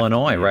about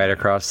Illinois, right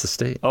across the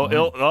state?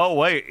 Oh,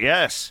 wait,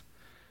 yes.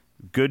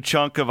 Good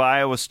chunk of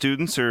Iowa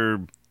students are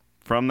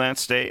from that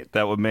state.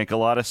 That would make a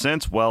lot of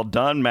sense. Well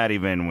done, Matty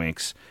Van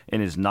Winks,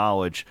 and his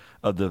knowledge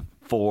of the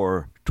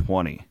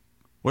 420.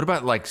 What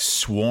about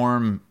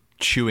Swarm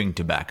chewing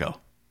tobacco?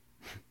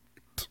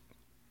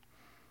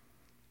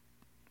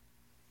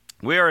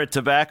 We are a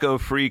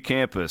tobacco-free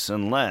campus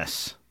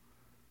unless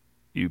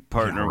you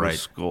partner with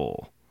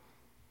school.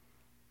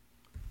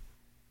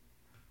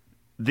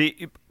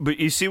 But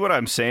you see what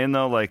I'm saying,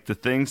 though? The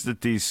things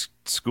that these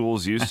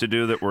schools used to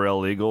do that were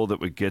illegal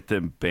that would get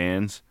them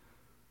bans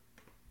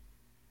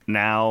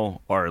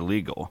now are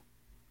illegal.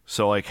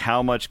 So,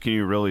 how much can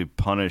you really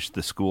punish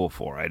the school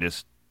for? I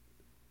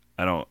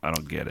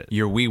don't get it.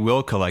 Your We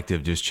Will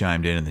Collective just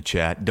chimed in the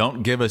chat.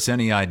 Don't give us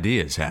any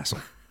ideas, Hassel.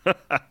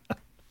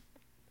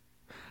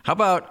 How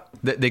about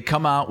they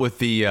come out with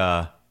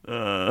the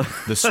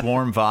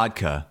Swarm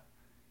vodka,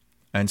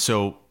 and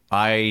so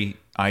I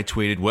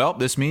tweeted, well,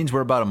 this means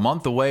we're about a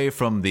month away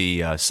from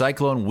the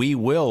Cyclone We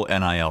Will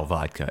NIL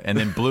vodka, and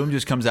then Bloom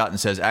just comes out and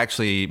says,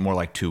 actually, more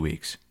like 2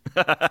 weeks.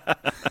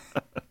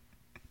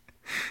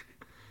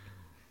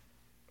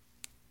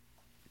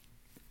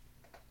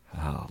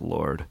 Oh,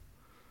 Lord.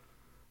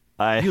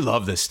 You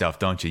love this stuff,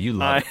 don't you? You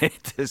love it. I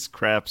hate this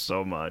crap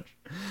so much.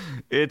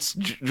 It's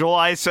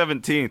July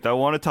 17th. I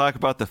want to talk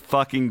about the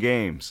fucking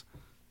games.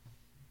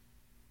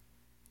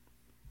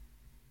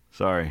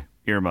 Sorry.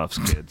 Earmuffs,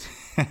 kids.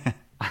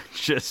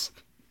 This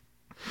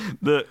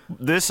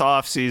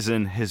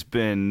offseason has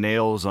been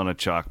nails on a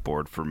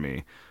chalkboard for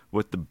me.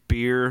 With the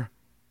beer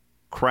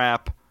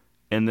crap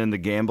and then the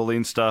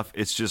gambling stuff,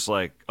 it's just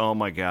oh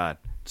my God.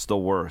 It's the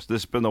worst.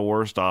 This has been the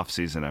worst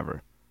offseason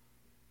ever.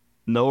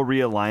 No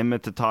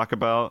realignment to talk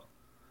about.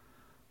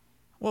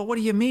 Well, what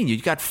do you mean?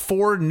 You got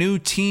 4 new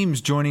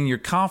teams joining your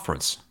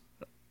conference.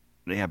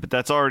 Yeah, but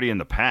that's already in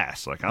the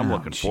past. Like, I'm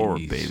looking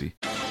forward, baby.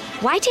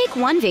 Why take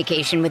one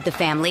vacation with the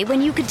family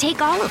when you could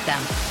take all of them?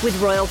 With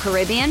Royal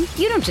Caribbean,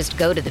 you don't just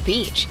go to the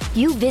beach.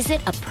 You visit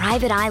a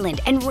private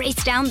island and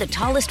race down the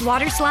tallest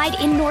water slide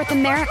in North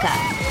America.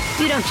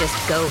 You don't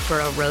just go for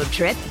a road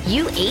trip.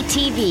 You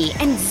ATV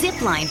and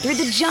zip line through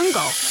the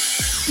jungle.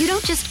 You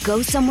don't just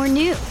go somewhere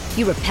new.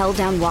 You rappel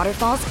down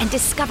waterfalls and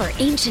discover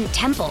ancient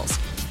temples.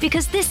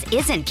 Because this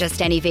isn't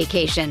just any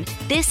vacation.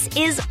 This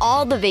is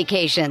all the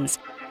vacations.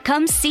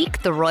 Come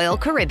seek the Royal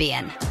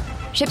Caribbean.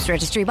 Ships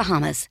Registry,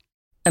 Bahamas.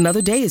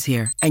 Another day is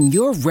here, and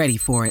you're ready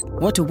for it.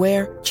 What to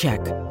wear? Check.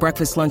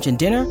 Breakfast, lunch, and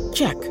dinner?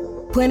 Check.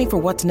 Planning for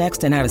what's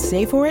next and how to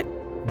save for it?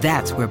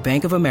 That's where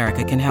Bank of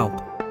America can help.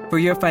 For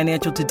your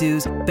financial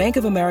to-dos, Bank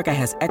of America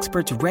has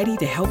experts ready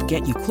to help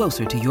get you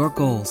closer to your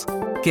goals.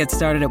 Get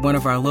started at one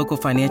of our local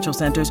financial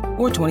centers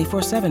or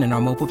 24/7 in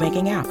our mobile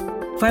banking app.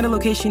 Find a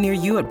location near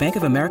you at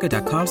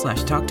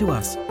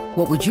bankofamerica.com/talktous.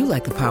 What would you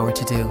like the power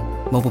to do?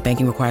 Mobile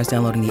banking requires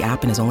downloading the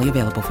app and is only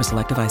available for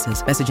select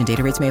devices. Message and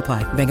data rates may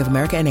apply. Bank of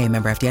America NA,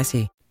 member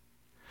FDIC.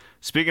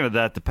 Speaking of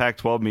that, the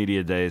Pac-12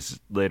 Media Day is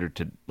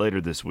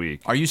later this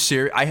week. Are you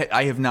serious?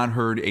 I have not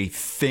heard a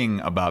thing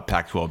about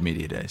Pac-12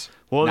 Media Days.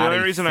 Well, the only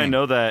reason I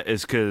know that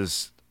is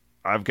because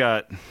I've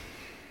got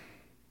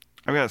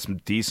some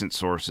decent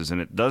sources,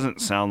 and it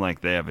doesn't sound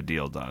like they have a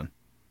deal done.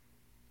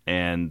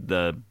 And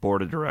the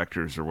board of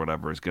directors or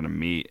whatever is going to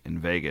meet in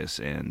Vegas,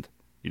 and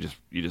you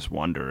just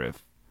wonder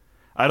if.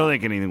 I don't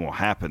think anything will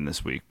happen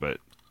this week, but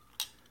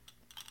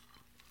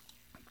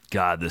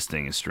God, this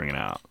thing is stringing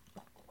out.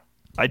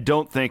 I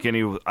don't think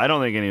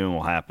anything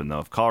will happen though.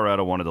 If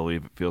Colorado wanted to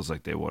leave, it feels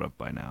like they would have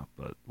by now.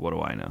 But what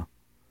do I know?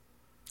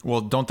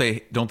 Well, don't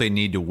they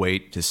need to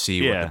wait to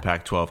see what the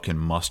Pac-12 can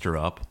muster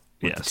up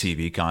with the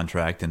TV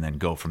contract and then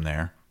go from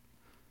there?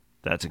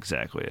 That's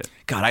exactly it.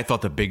 God, I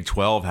thought the Big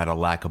 12 had a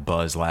lack of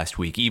buzz last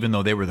week, even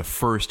though they were the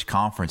first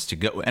conference to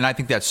go. And I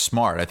think that's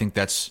smart. I think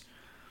that's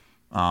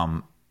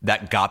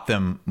that got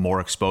them more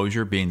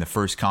exposure, being the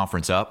first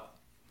conference up.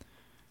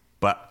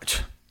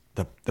 But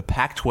the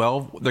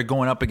Pac-12, they're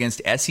going up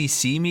against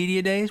SEC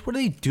Media Days. What are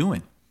they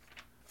doing?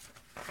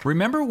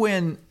 Remember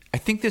when, I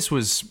think this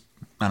was,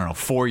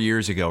 4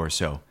 years ago or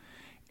so,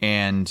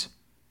 and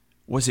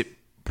was it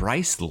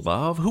Bryce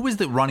Love? Who was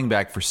the running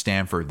back for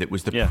Stanford that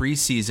was the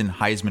preseason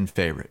Heisman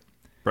favorite?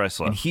 Bryce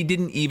Love. And he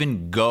didn't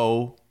even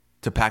go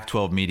to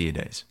Pac-12 Media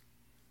Days.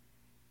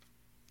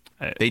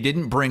 They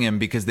didn't bring him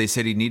because they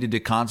said he needed to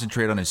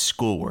concentrate on his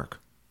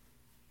schoolwork.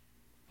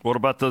 What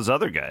about those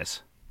other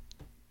guys?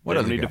 What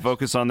they other need guys? to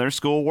focus on their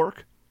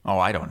schoolwork? Oh,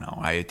 I don't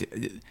know.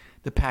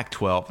 The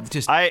Pac-12,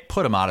 just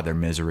put them out of their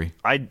misery.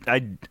 I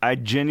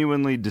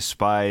genuinely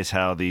despise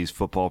how these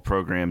football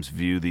programs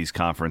view these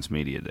conference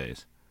media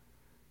days.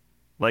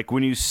 Like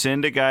when you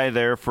send a guy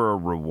there for a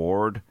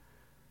reward,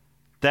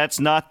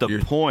 that's not the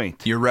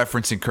point. You're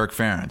referencing Kirk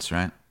Ferentz,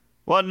 right?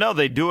 Well, no,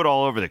 they do it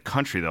all over the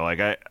country, though. Like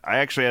I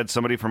actually had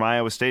somebody from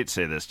Iowa State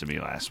say this to me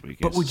last week.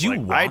 But would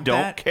you want I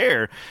don't that?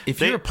 care. If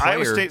you're a player,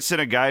 Iowa State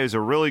sent a guy who's a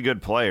really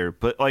good player,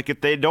 but like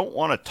if they don't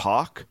want to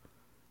talk,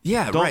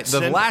 right.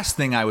 The last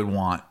thing I would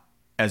want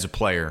as a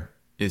player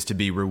is to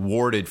be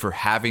rewarded for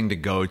having to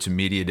go to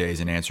media days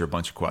and answer a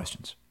bunch of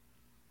questions.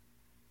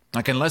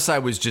 Like unless I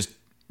was just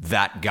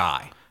that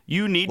guy.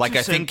 You need like to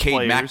I think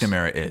Cade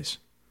McNamara is.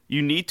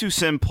 You need to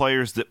send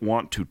players that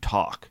want to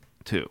talk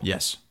too.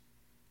 Yes.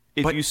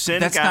 If but you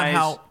send that's guys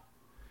not how,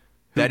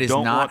 that is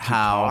don't not want to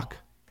how talk,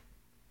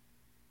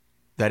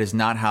 that is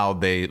not how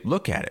they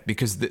look at it,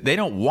 because they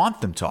don't want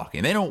them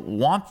talking. They don't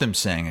want them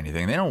saying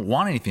anything. They don't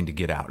want anything to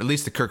get out. At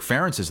least the Kirk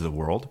Ferentzes of the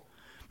world.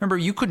 Remember,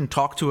 you couldn't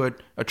talk to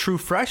a true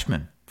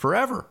freshman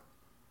forever,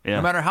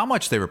 no matter how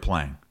much they were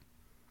playing.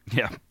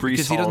 Yeah,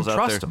 because he doesn't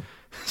trust them.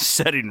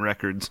 Setting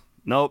records.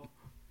 Nope.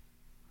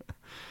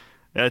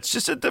 Yeah, it's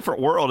just a different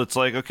world. It's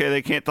like, okay,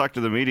 they can't talk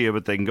to the media,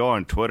 but they can go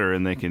on Twitter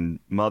and they can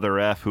mother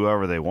F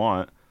whoever they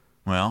want.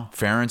 Well,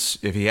 Ferentz,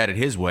 if he had it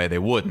his way, they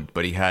wouldn't,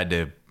 but he had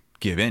to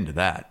give in to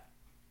that.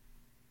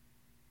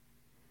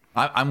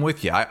 I'm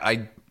with you.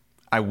 I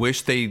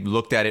wish they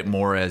looked at it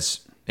more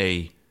as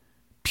a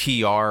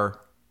PR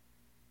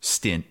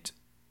stunt,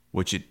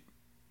 which it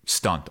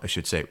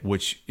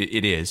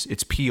is.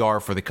 It's PR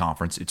for the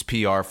conference. It's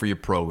PR for your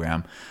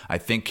program. I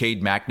think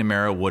Cade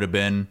McNamara would have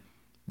been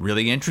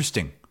really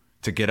interesting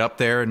to get up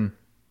there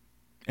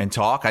and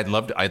talk. I'd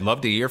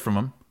love to hear from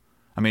him.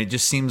 I mean, it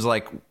just seems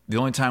like the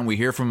only time we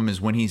hear from him is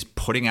when he's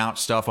putting out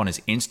stuff on his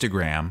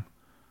Instagram,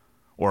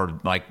 or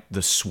like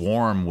the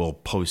Swarm will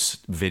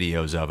post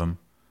videos of him.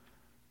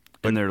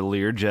 In their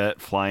Learjet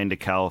flying to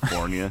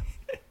California.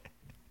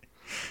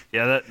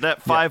 Yeah,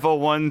 that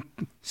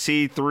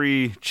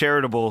 501c3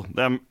 charitable.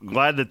 I'm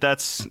glad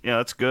that's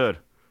good.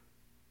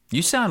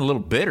 You sound a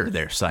little bitter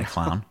there,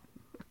 Cyclone.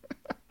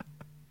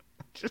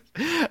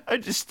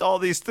 all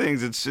these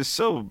things. It's just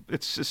so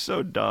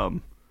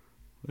dumb.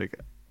 Like,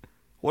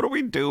 what are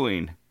we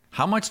doing?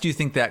 How much do you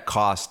think that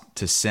cost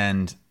to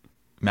send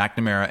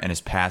McNamara and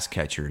his pass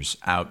catchers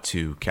out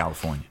to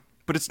California?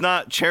 But it's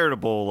not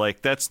charitable.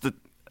 Like, that's the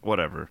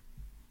whatever.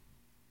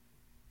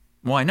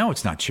 Well, I know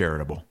it's not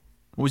charitable.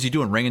 What was he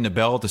doing, ringing the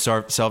bell at the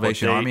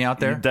Salvation Army out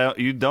there?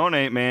 You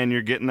donate, man.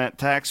 You're getting that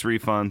tax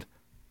refund.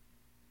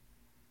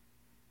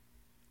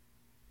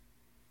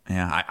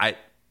 Yeah,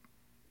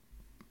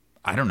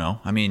 I don't know.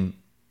 I mean,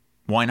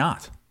 why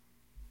not?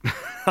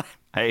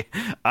 Hey,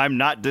 I'm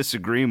not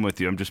disagreeing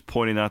with you. I'm just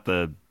pointing out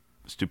the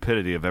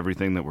stupidity of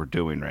everything that we're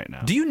doing right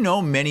now. Do you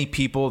know many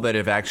people that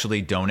have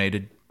actually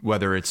donated,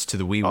 whether it's to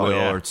the We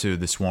Will or to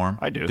the Swarm?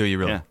 I do. Do you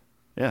really?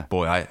 Yeah.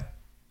 Boy,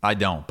 I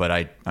don't, but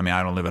I mean,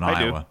 I don't live in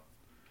Iowa.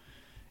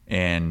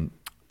 And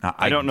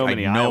I don't know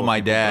many I know Iowa my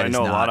people, dad but I is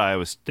know not, a lot of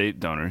Iowa State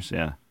donors,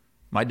 yeah.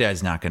 My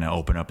dad's not going to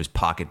open up his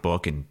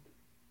pocketbook and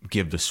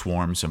give the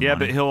Swarm some money. Yeah,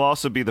 but he'll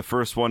also be the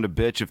first one to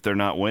bitch if they're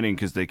not winning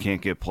because they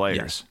can't get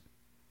players.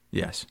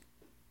 Yes.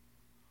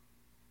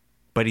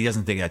 But he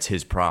doesn't think that's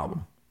his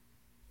problem.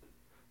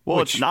 Well,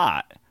 it's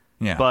not.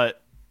 Yeah.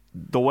 But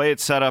the way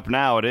it's set up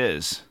now, it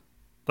is.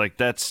 Like,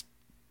 that's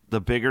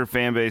the bigger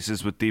fan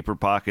bases with deeper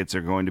pockets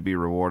are going to be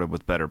rewarded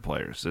with better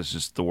players. That's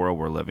just the world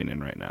we're living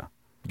in right now.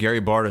 Gary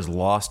Barta's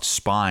lost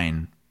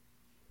spine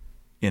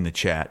in the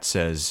chat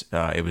says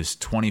it was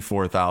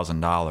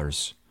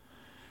 $24,000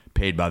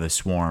 paid by the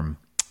Swarm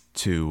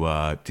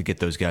to get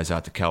those guys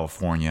out to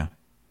California.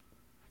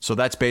 So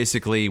that's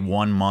basically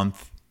 1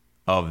 month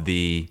of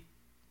the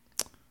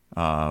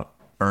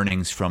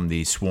earnings from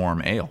the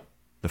Swarm Ale.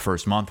 The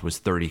first month was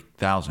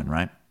 $30,000,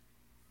 right?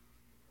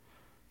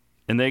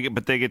 And they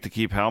get to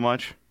keep how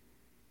much?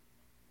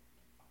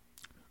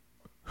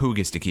 Who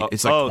gets to keep?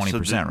 It's like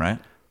 20%, right?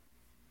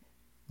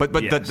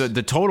 But yes.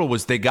 the total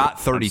was they got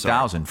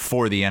 $30,000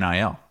 for the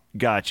NIL.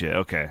 Gotcha.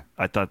 Okay,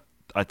 I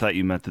thought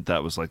you meant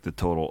that was like the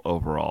total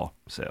overall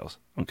sales.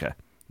 Okay,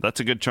 that's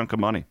a good chunk of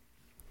money.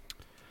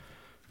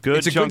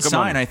 It's a good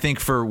sign, I think,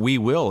 for We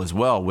Will as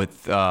well,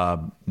 with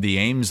the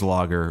Ames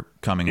Lager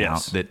coming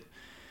out, that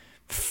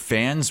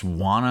fans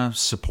want to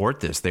support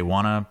this. They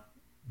want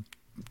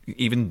to,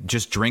 even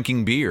just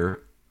drinking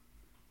beer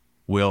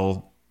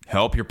will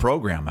help your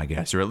program, I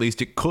guess, or at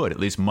least it could. At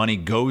least money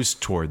goes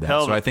toward that.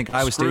 So I think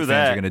Iowa State fans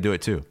are going to do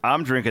it too.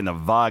 I'm drinking the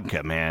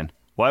vodka, man.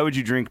 Why would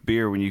you drink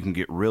beer when you can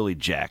get really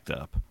jacked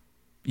up?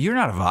 You're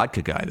not a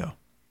vodka guy, though.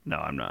 No,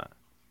 I'm not.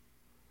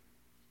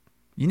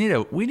 We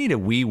need a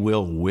We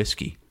Will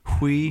whiskey.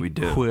 We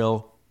do.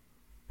 Will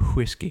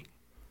whiskey.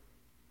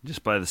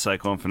 Just by the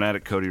Cyclone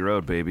Fanatic Cody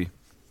Road, baby.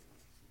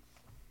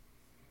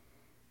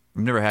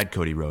 I've never had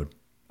Cody Road.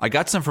 I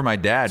got some for my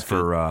dad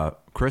for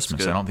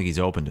Christmas. I don't think he's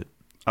opened it.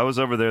 I was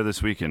over there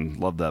this weekend.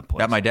 Loved that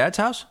place. At my dad's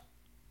house?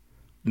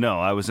 No,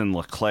 I was in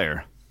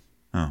LeClaire.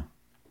 Oh.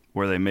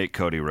 Where they make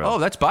Cody Road. Oh,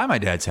 that's by my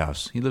dad's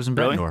house. He lives in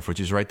Bettendorf, which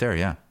is right there,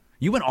 yeah.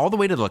 You went all the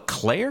way to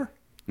LeClaire?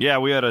 Yeah,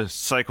 we had a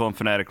Cyclone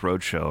Fanatic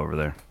Road show over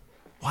there.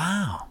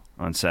 Wow.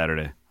 On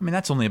Saturday. I mean,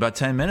 that's only about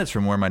 10 minutes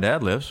from where my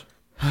dad lives.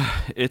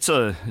 It's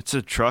a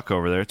truck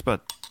over there. It's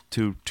about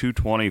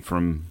 220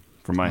 from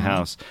my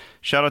house.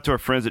 Shout out to our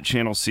friends at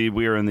Channel Seed.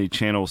 We are in the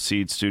Channel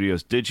Seed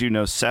studios. Did you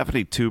know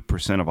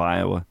 72% of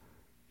Iowa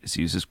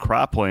uses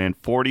cropland?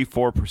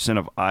 44%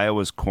 of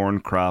Iowa's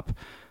corn crop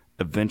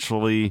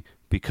eventually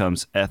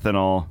becomes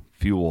ethanol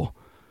fuel.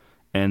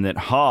 And that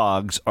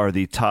hogs are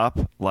the top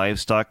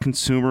livestock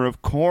consumer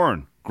of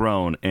corn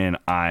grown in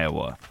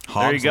Iowa.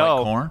 Hogs there you go.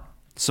 Like corn?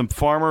 Some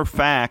farmer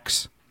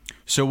facts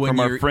from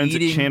our friends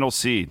at Channel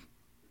Seed.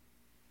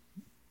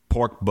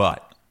 Pork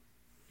butt,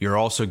 you're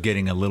also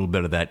getting a little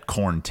bit of that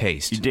corn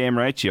taste. You damn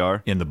right you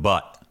are. In the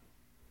butt.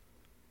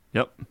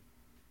 Yep.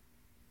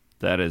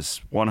 That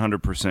is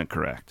 100%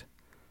 correct.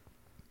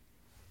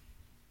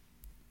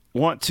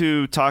 Want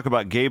to talk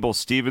about Gable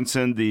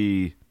Stevenson,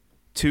 the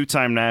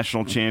 2-time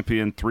national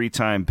champion,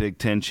 3-time Big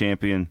Ten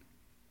champion.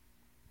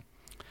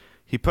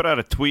 He put out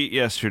a tweet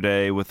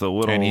yesterday with a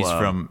little... And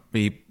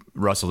he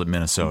wrestled at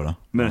Minnesota.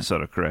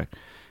 Minnesota, correct.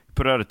 He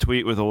put out a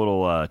tweet with a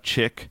little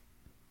chick.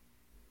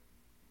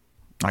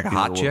 Like a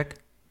hot chick?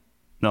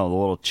 No, the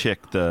little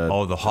chick. The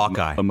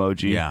Hawkeye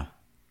emoji. Yeah.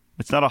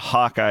 It's not a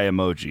Hawkeye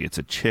emoji. It's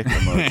a chick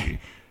emoji.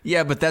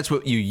 Yeah, but that's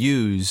what you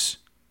use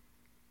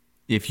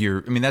if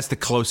you're... I mean, that's the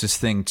closest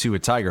thing to a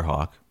tiger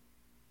hawk.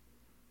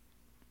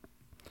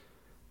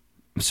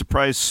 I'm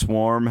surprised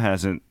Swarm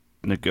hasn't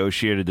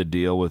negotiated a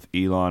deal with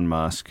Elon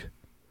Musk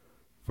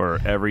for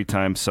every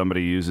time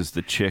somebody uses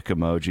the chick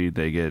emoji,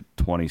 they get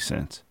 20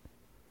 cents.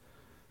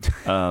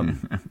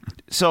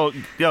 So,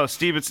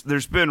 Stevens,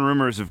 there's been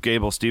rumors of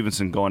Gable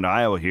Stevenson going to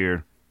Iowa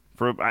here.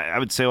 I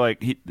would say,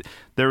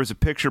 there was a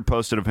picture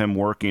posted of him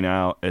working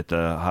out at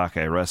the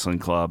Hawkeye Wrestling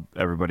Club.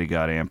 Everybody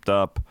got amped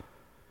up.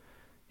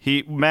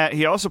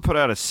 He also put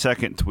out a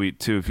second tweet,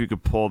 too. If you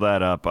could pull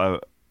that up.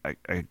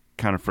 I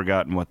kind of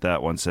forgotten what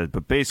that one said.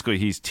 But basically,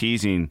 he's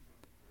teasing...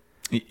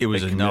 It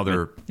was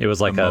another It was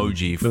like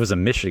emoji. It was a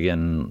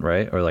Michigan,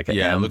 right? Or like an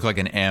M? It looked like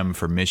an M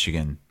for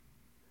Michigan.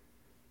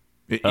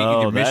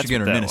 Either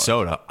Michigan or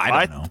Minnesota.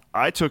 I don't know.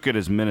 I took it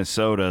as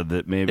Minnesota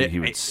that maybe he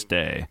would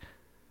stay.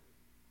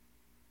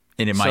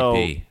 And it might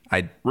be.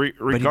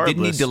 Regardless,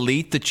 didn't he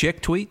delete the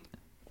chick tweet?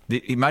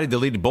 He might have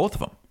deleted both of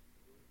them.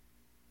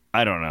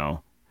 I don't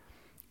know.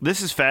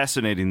 This is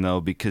fascinating,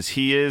 though, because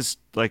he is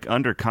like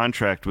under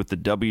contract with the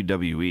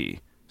WWE.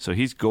 So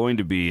he's going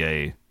to be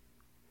a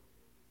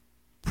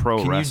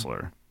pro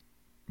wrestler.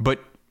 But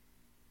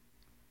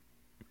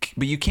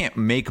you can't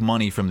make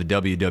money from the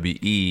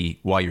WWE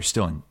while you're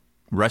still in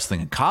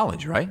wrestling in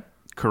college, right?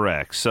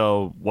 Correct.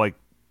 So, like,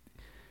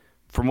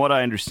 from what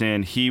I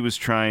understand, he was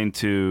trying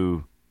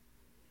to...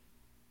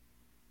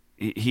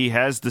 He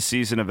has the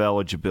season of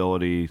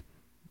eligibility.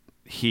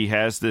 He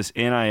has this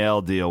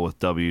NIL deal with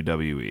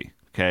WWE,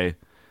 okay?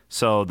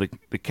 So the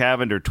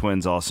Cavender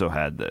twins also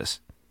had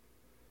this,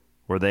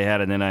 where they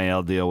had an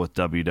NIL deal with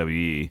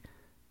WWE,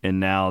 and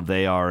now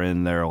they are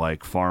in their,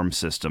 like, farm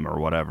system or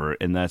whatever,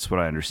 and that's what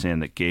I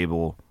understand that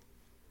Gable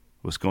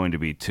was going to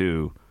be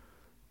too.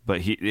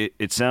 But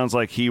it sounds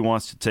like he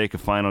wants to take a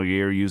final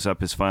year, use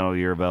up his final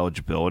year of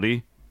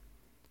eligibility,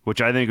 which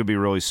I think would be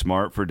really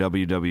smart for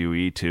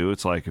WWE too.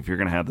 It's like if you're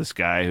going to have this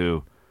guy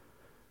who,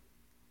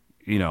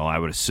 you know, I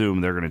would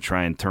assume they're going to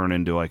try and turn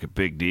into like a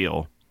big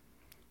deal,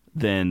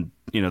 then,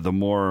 you know, the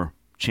more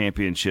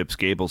championships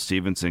Gable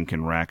Stevenson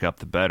can rack up,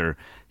 the better.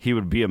 He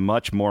would be a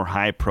much more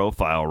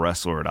high-profile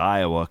wrestler at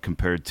Iowa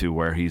compared to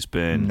where he's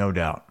been. No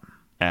doubt.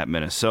 At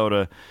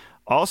Minnesota.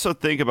 Also,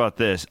 think about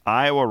this.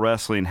 Iowa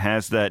wrestling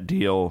has that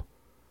deal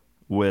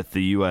with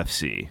the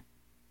UFC,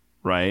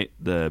 right?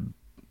 That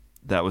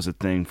was a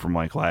thing from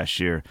like last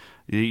year.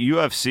 The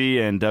UFC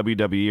and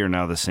WWE are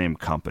now the same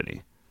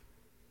company.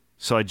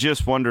 So I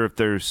just wonder if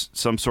there's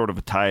some sort of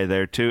a tie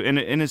there too.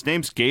 And his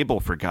name's Gable,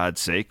 for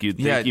God's sake. You'd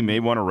think he may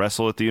want to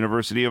wrestle at the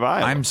University of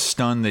Iowa. I'm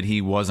stunned that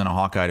he wasn't a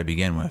Hawkeye to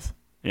begin with.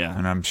 Yeah.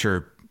 And I'm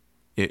sure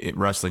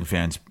wrestling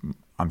fans,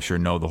 I'm sure,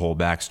 know the whole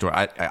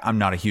backstory. I'm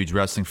not a huge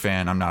wrestling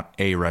fan. I'm not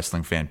a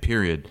wrestling fan,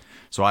 period.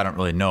 So I don't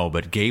really know.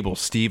 But Gable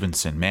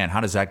Stevenson, man,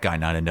 how does that guy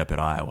not end up at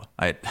Iowa?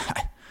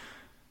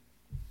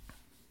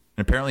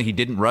 Apparently he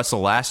didn't wrestle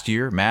last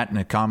year. Matt in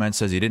the comments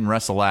says he didn't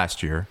wrestle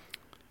last year.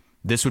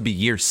 This would be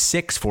year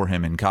 6 for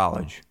him in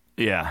college.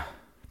 Yeah.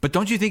 But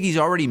don't you think he's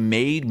already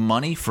made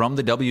money from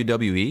the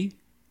WWE?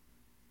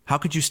 How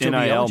could you still be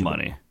NIL eligible?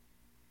 money.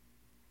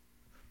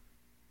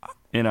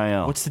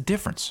 NIL. What's the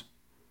difference?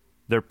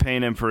 They're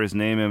paying him for his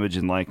name, image,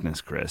 and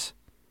likeness, Chris.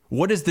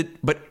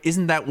 But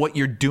isn't that what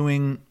you're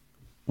doing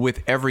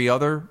with every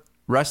other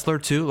wrestler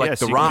too? Like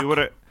yes, The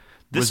Rock.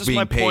 This is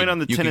my point on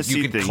the Tennessee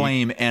thing. You could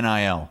claim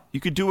NIL. You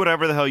could do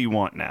whatever the hell you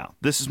want now.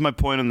 This is my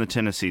point on the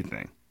Tennessee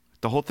thing.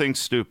 The whole thing's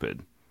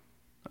stupid.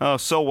 Oh,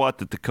 so what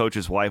that the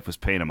coach's wife was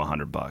paying him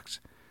 $100?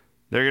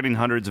 They're getting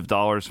hundreds of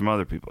dollars from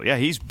other people. Yeah,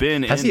 he's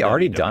been. Has he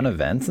already done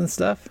events and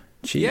stuff?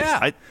 Jeez.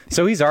 Yeah.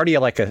 So he's already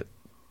like a.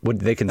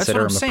 Would they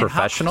consider him a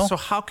professional? So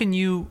how can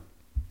you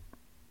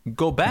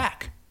go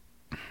back?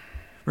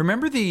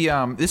 Remember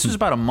this was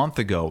about a month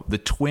ago. The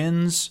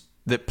twins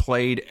that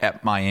played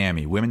at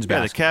Miami, women's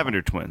basketball. Yeah, the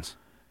Cavender twins.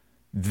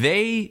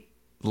 They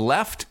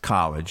left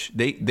college.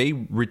 They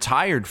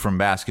retired from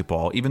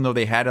basketball, even though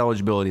they had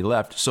eligibility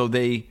left, so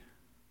they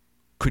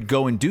could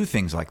go and do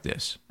things like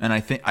this. And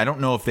I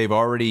don't know if they've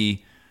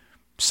already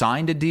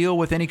signed a deal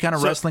with any kind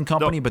of wrestling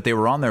company, but they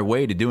were on their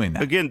way to doing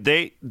that. Again,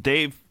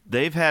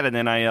 they've had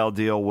an NIL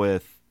deal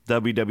with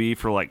WWE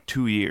for like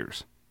 2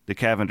 years. The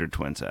Cavender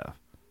twins have.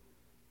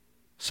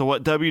 So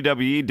what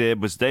WWE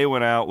did was they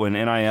went out when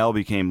NIL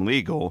became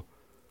legal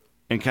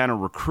and kind of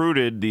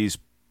recruited these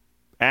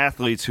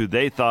athletes who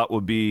they thought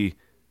would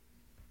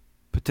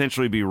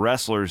potentially be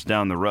wrestlers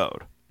down the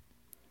road.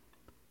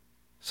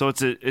 So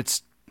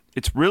it's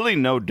really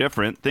no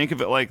different. Think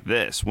of it like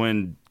this.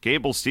 When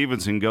Gable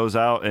Stevenson goes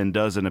out and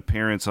does an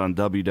appearance on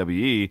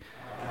WWE,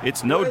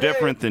 it's no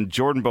different than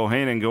Jordan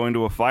Bohannon going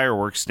to a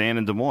fireworks stand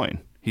in Des Moines.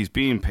 He's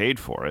being paid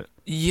for it.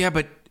 Yeah,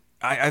 but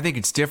I think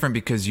it's different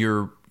because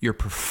you're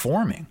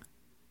performing.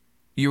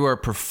 You are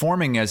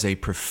performing as a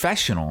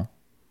professional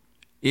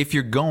if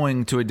you're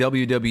going to a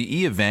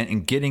WWE event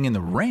and getting in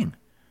the ring.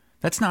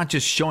 That's not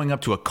just showing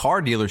up to a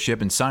car dealership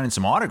and signing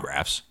some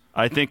autographs.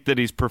 I think that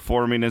he's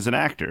performing as an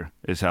actor,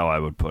 is how I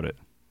would put it.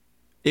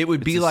 It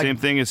would be like the same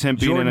thing as him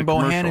being in a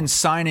commercial. Jordan Bohannon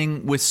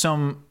signing with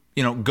some,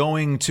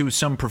 going to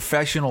some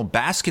professional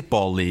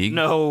basketball league.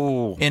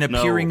 And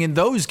appearing in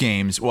those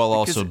games while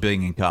also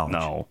being in college.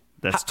 No,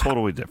 that's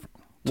totally different.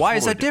 Why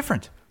is that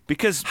different?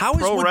 Because how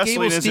is what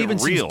Gable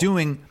Stevenson's real.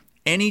 doing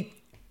any?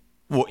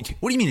 What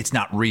do you mean it's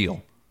not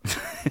real?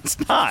 It's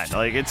not.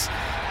 Like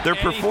they're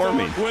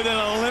performing with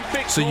an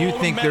Olympic. So you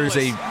think there's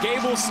a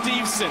Gable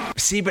Stevenson?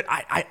 See, but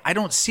I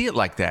don't see it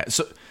like that.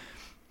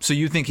 So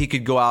you think he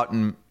could go out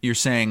and you're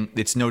saying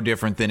it's no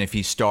different than if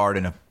he starred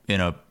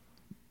in a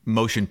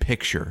motion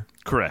picture?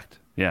 Correct.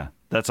 Yeah,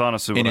 that's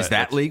honestly. And is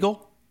that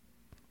legal?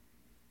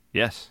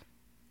 Yes,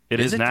 it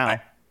is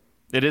now.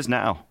 It is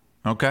now.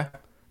 Okay.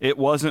 It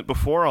wasn't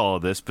before all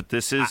of this, but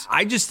this is.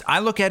 I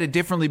look at it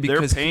differently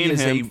because they're paying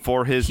him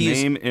for his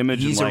name, image,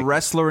 and he's a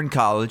wrestler in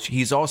college.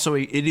 He's also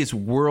it is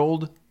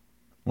world.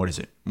 What is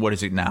it? What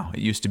is it now?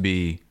 It used to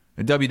be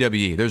a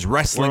WWE. There's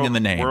wrestling in the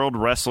name. World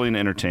Wrestling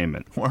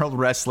Entertainment. World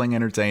Wrestling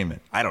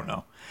Entertainment. I don't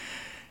know.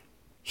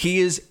 He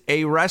is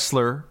a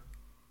wrestler,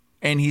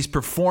 and he's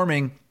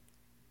performing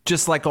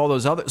just like all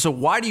those other. So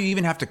why do you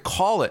even have to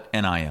call it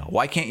NIL?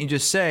 Why can't you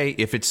just say,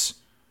 if it's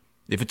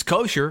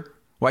kosher,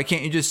 why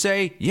can't you just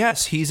say,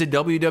 yes, he's a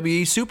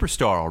WWE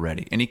superstar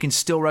already, and he can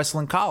still wrestle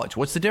in college?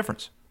 What's the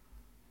difference?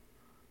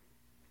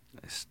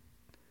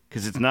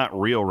 Because it's not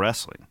real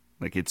wrestling.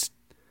 Like it's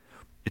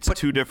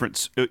two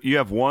different. You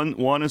have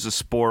one is a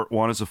sport,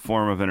 one is a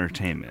form of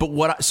entertainment. But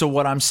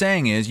what I'm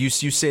saying is, you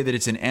say that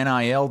it's an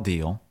NIL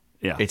deal.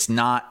 Yeah, it's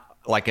not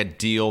like a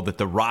deal that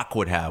The Rock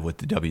would have with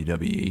the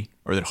WWE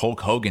or that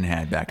Hulk Hogan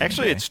had back.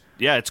 Actually, in the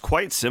day. it's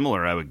quite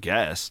similar, I would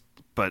guess.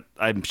 But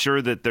I'm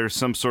sure that there's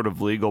some sort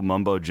of legal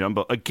mumbo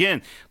jumbo.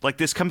 Again, like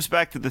this comes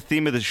back to the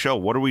theme of the show.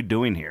 What are we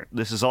doing here?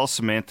 This is all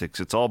semantics.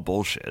 It's all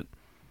bullshit.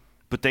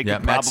 But they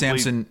could Matt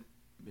Sampson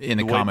in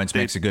the comments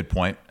makes a good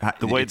point.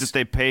 The way that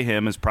they pay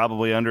him is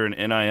probably under an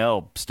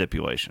NIL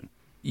stipulation.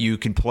 You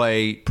can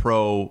play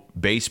pro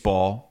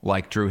baseball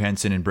like Drew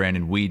Henson and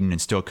Brandon Whedon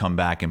and still come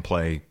back and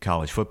play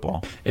college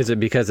football. Is it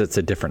because it's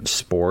a different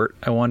sport,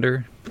 I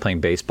wonder, playing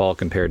baseball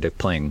compared to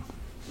playing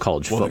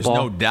college football? There's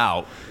no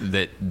doubt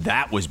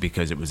that was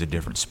because it was a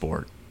different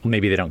sport.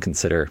 Maybe they don't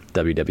consider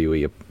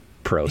WWE a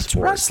pro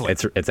sport. Wrestling.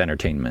 It's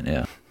entertainment,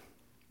 yeah.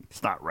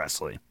 It's not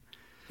wrestling.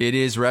 It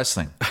is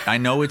wrestling. I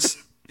know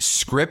it's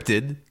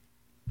scripted,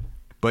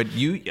 but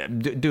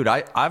dude,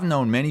 I've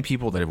known many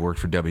people that have worked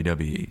for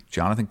WWE.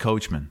 Jonathan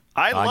Coachman,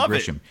 I Todd love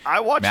Grisham, it. I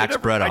watch Max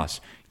it. Bredos.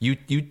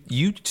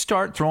 You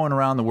start throwing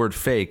around the word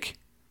fake.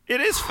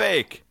 It is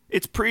fake.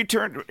 It's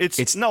pre-turned.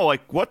 It's no,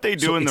 like what they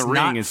do in the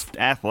ring is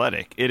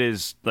athletic. It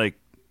is like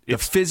the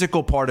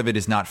physical part of it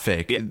is not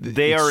fake.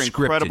 They are scripted.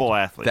 incredible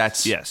athletes.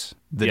 That's yes.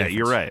 difference.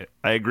 You're right.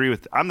 I agree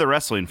with. I'm the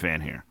wrestling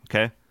fan here.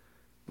 Okay,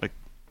 like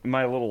in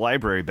my little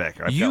library back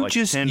here. I've got like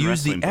just 10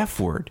 use the wrestling F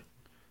word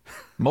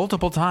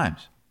multiple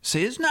times.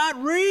 Say it's not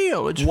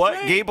real. It's what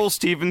fake. Gable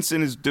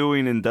Stevenson is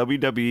doing in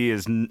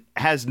WWE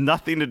has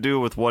nothing to do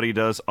with what he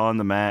does on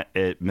the mat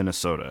at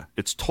Minnesota.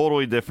 It's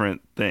totally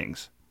different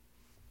things.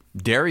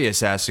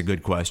 Darius asks a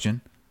good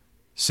question.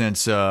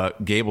 Since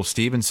Gable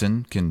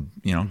Stevenson can,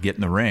 get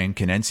in the ring,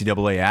 can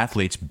NCAA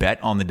athletes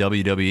bet on the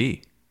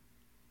WWE?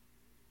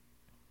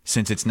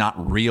 Since it's not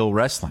real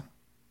wrestling.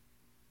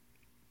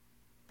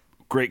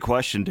 Great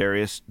question,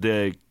 Darius.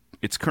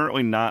 It's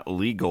currently not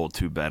legal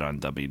to bet on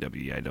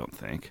WWE, I don't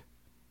think.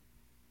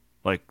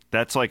 Like,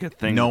 that's like a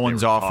thing. No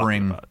one's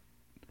offering.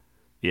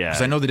 Yeah.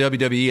 Because I know the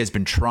WWE has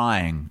been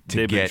trying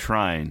to get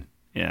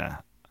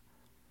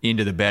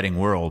into the betting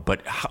world,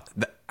 but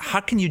how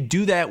can you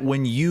do that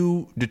when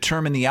you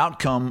determine the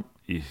outcome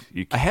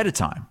ahead of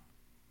time?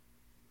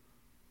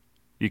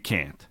 You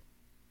can't.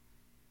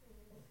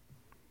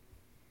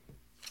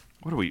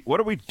 What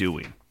are we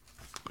doing?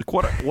 Like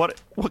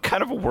what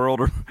kind of a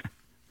world are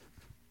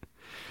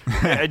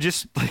I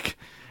just like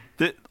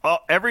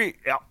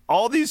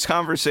all these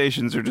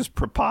conversations are just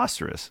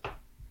preposterous.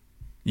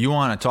 You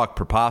want to talk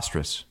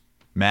preposterous,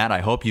 Matt?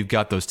 I hope you've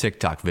got those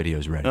TikTok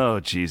videos ready. Oh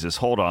Jesus,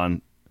 hold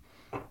on.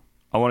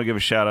 I want to give a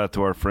shout out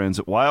to our friends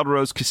at Wild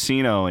Rose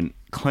Casino in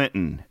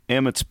Clinton,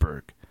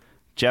 Emmitsburg,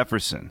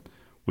 Jefferson.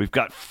 We've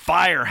got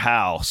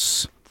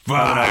Firehouse.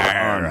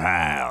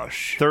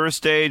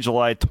 Thursday,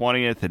 July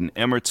 20th in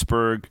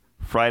Emmitsburg.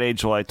 Friday,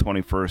 July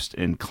 21st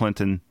in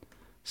Clinton.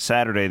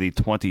 Saturday, the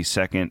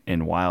 22nd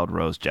in Wild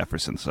Rose,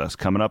 Jefferson. So that's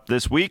coming up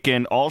this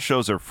weekend. All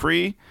shows are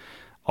free.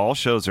 All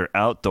shows are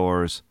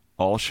outdoors.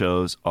 All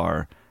shows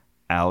are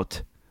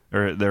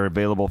they're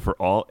available for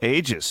all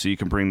ages. So you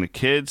can bring the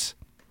kids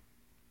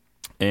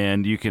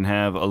and you can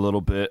have a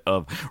little bit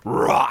of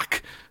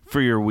rock for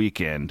your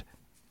weekend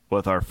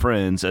with our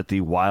friends at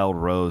the Wild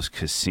Rose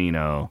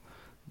Casino.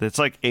 That's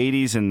like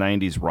 80s and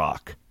 90s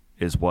rock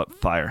is what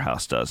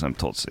Firehouse does, I'm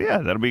told. So, yeah,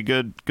 that'll be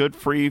good,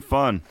 free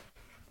fun.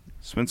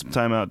 Spend some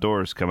time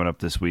outdoors coming up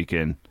this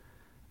weekend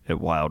at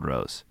Wild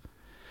Rose.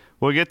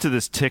 We'll get to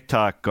this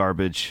TikTok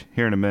garbage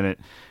here in a minute.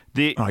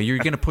 You're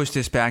going to push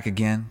this back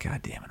again?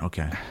 God damn it.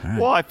 Okay. All right.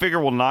 Well, I figure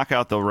we'll knock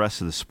out the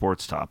rest of the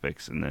sports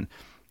topics, and then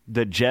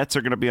the Jets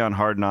are going to be on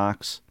Hard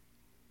Knocks,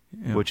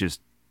 which is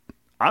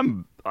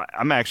I'm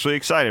actually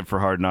excited for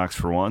Hard Knocks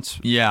for once.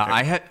 Yeah,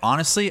 I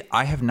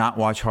have not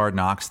watched Hard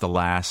Knocks the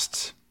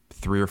last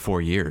 3 or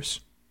 4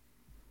 years.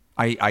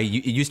 It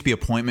used to be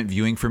appointment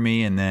viewing for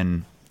me, and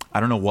then I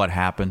don't know what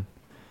happened.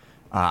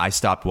 I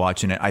stopped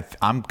watching it.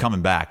 I'm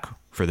coming back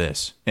for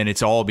this, and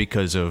it's all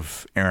because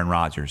of Aaron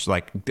Rodgers.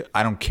 Like,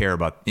 I don't care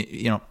about,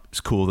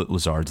 it's cool that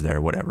Lazard's there,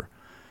 whatever.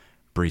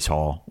 Breece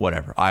Hall,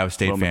 whatever. Iowa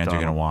State fans are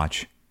going to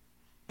watch.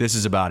 This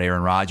is about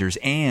Aaron Rodgers,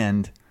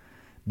 and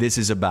this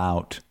is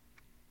about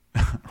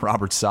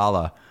Robert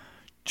Saleh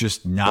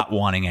just not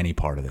wanting any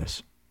part of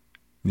this.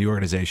 The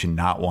organization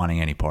not wanting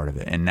any part of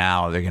it. And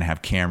now they're going to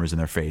have cameras in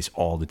their face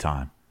all the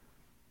time.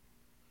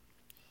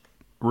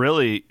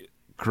 Really,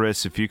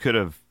 Chris, if you could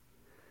have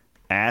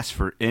asked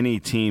for any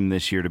team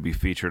this year to be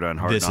featured on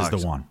Hard Knocks. This is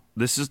the one.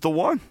 This is the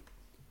one.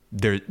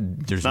 There's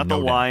not no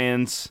the doubt.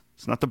 Lions.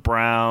 It's not the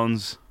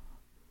Browns.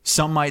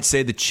 Some might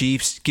say the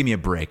Chiefs. Give me a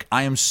break.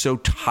 I am so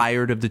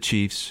tired of the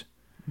Chiefs.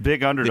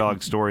 Big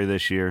underdog story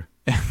this year.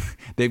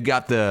 they've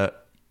got the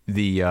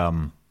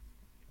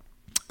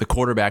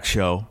quarterback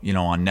show,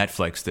 on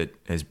Netflix that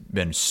has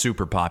been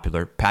super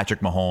popular. Patrick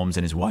Mahomes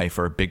and his wife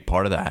are a big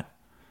part of that.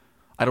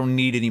 I don't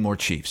need any more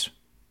Chiefs.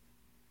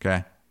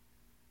 Okay.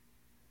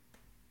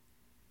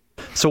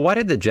 So why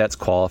did the Jets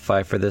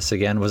qualify for this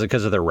again? Was it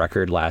because of their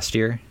record last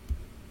year?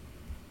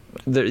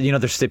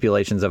 There's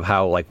stipulations of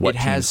how, what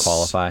teams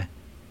qualify.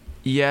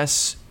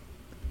 Yes,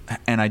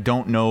 and I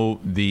don't know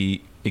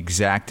the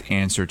exact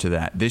answer to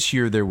that. This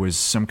year there was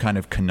some kind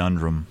of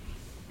conundrum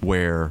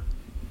where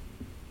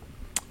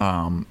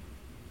no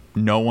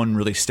one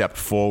really stepped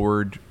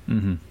forward.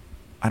 Mm-hmm.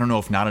 I don't know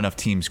if not enough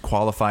teams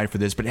qualified for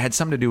this, but it had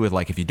something to do with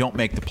if you don't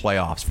make the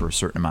playoffs for a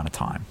certain amount of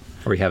time,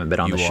 or you haven't been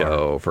on the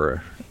show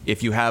for.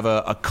 If you have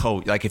a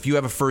coach, if you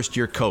have a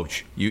first-year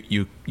coach,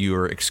 you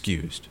are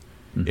excused.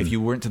 Mm-hmm. If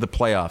you went to the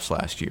playoffs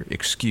last year,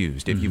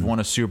 excused. If you've won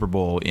a Super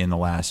Bowl in the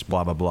last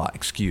blah, blah, blah,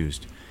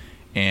 excused.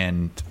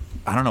 And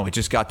I don't know, it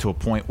just got to a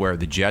point where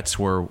the Jets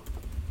were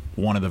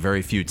one of the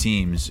very few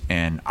teams,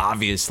 and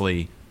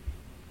obviously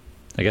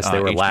I guess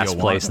they were last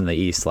place in the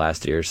East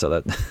last year, so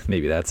that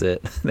maybe that's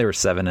it. They were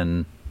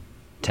 7-10.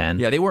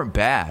 Yeah, they weren't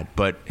bad,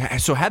 but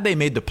so had they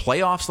made the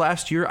playoffs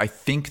last year, I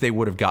think they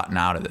would have gotten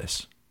out of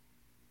this.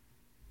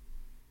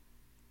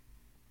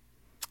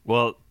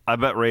 Well, I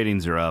bet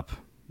ratings are up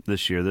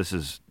this year. This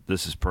is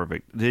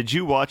perfect. Did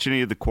you watch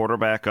any of the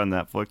quarterback on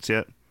Netflix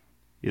yet?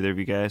 Either of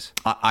you guys?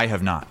 I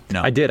have not.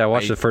 No, I did. I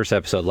watched the first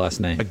episode last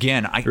night.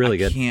 Again, really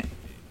good. Can't.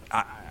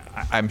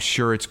 I'm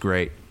sure it's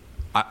great.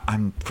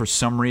 I'm for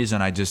some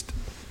reason I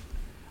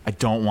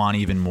don't want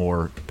even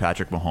more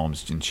Patrick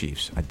Mahomes and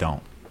Chiefs. I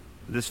don't.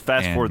 Just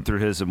fast forward through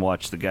his and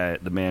watch the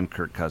man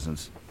Kirk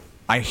Cousins.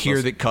 I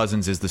hear that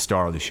Cousins is the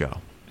star of the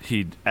show.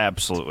 He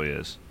absolutely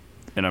is.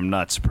 And I'm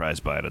not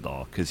surprised by it at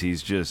all, because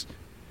he's just,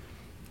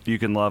 you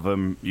can love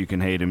him, you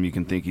can hate him, you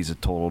can think he's a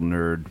total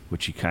nerd,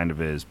 which he kind of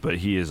is, but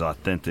he is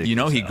authentic.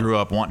 He grew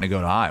up wanting to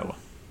go to Iowa.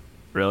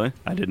 Really?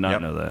 I did not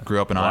know that.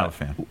 Grew up an Iowa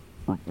fan.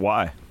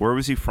 Why? Where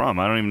was he from?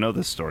 I don't even know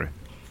this story.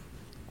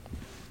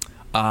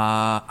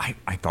 I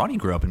thought he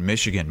grew up in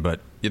Michigan,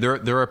 but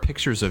there are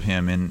pictures of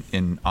him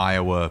in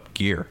Iowa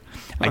gear.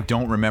 I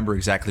don't remember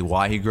exactly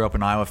why he grew up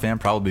an Iowa fan,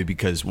 probably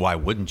because why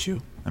wouldn't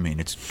you? I mean,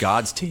 it's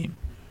God's team.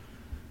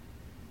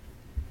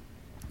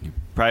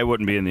 Probably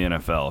wouldn't be in the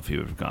NFL if he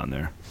would have gone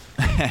there.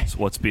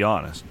 So let's be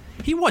honest.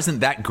 He wasn't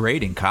that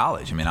great in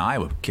college. I mean,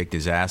 Iowa kicked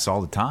his ass all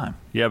the time.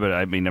 Yeah, but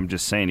I mean, I'm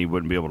just saying he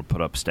wouldn't be able to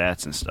put up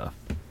stats and stuff.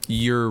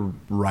 You're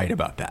right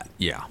about that.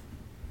 Yeah.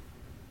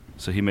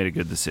 So he made a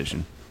good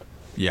decision.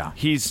 Yeah.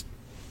 He's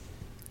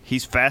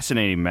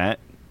fascinating, Matt.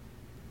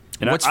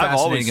 And what's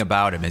fascinating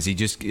about him? Is he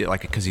just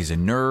because he's a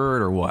nerd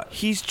or what?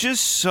 He's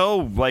just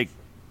so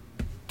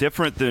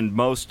different than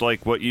most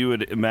what you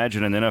would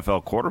imagine an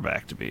NFL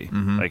quarterback to be.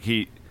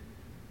 Mm-hmm.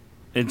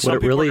 And some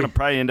people are going to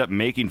probably end up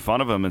making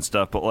fun of him and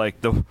stuff, but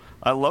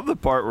I love the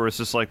part where it's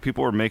just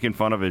people were making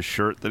fun of his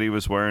shirt that he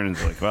was wearing, and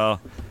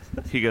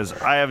it's he goes,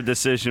 I have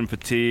decision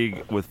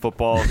fatigue with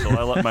football, so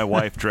I let my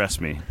wife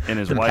dress me. And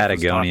his wife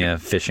Patagonia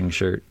fishing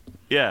shirt.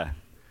 Yeah.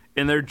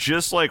 And they're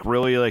just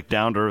really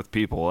down to earth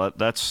people.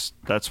 That's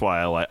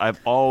why I've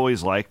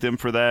always liked him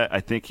for that. I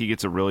think he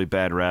gets a really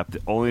bad rap.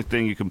 The only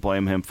thing you can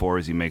blame him for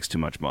is he makes too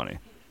much money.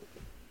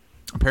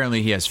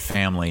 Apparently he has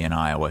family in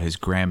Iowa. His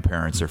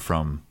grandparents are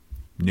from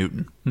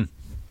Newton,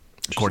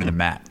 according to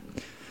Matt.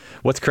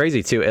 What's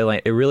crazy too,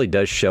 it really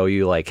does show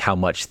you how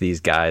much these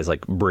guys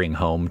bring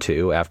home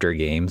too after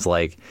games,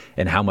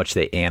 and how much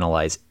they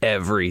analyze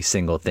every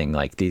single thing.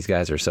 These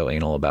guys are so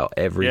anal about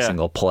every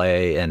single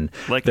play, and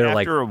they're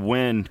after a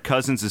win,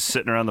 Cousins is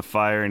sitting around the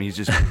fire and he's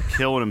just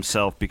killing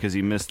himself because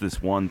he missed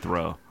this one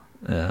throw.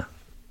 Yeah,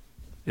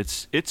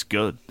 it's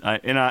good. I'm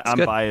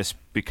good. Biased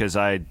because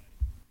I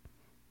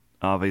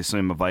obviously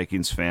am a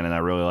Vikings fan and I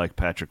really like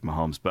Patrick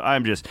Mahomes, but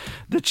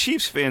the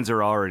Chiefs fans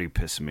are already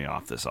pissing me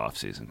off this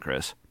offseason,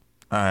 Chris.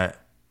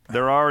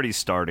 They're already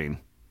starting.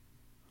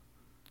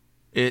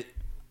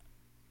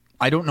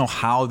 I don't know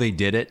how they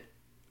did it.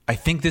 I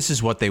think this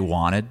is what they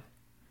wanted.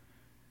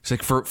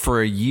 It's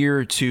for a year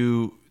or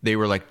two, they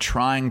were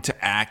trying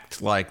to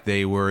act like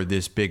they were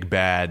this big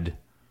bad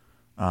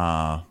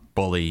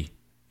bully,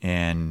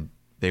 and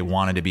they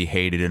wanted to be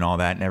hated and all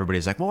that. And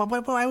everybody's like, well,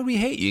 why would we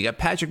hate you? You got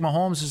Patrick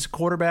Mahomes as a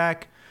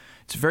quarterback.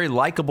 It's a very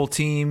likable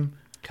team.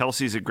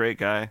 Kelsey's a great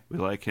guy. We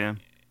like him.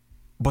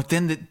 But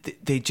then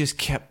they just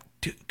kept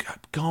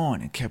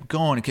going and kept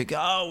going.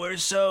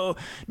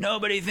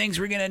 Nobody thinks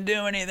we're going to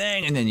do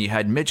anything. And then you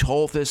had Mitch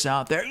Holthus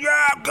out there.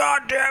 Yeah,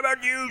 God damn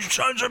it, you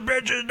sons of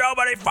bitches.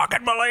 Nobody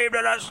fucking believed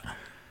in us.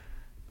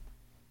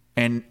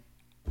 And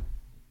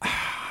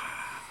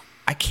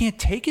I can't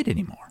take it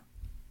anymore.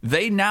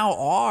 They now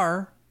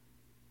are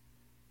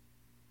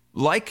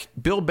like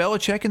Bill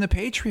Belichick and the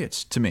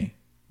Patriots to me.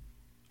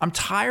 I'm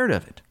tired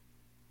of it.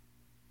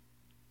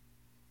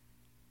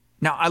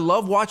 Now, I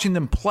love watching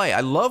them play.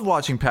 I love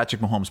watching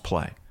Patrick Mahomes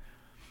play.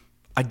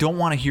 I don't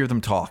want to hear them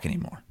talk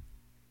anymore.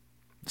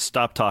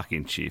 Stop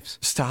talking, Chiefs.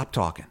 Stop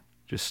talking.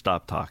 Just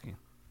stop talking.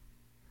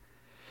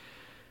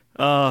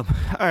 All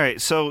right,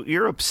 so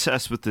you're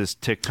obsessed with this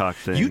TikTok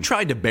thing. You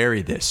tried to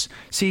bury this.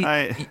 See,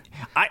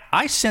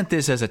 I sent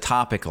this as a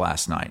topic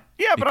last night.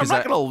 Yeah, but I'm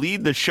not going to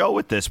lead the show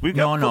with this. We've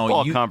got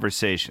football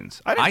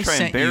conversations. I didn't try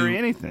and bury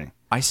anything.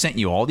 I sent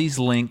you all these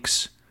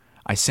links.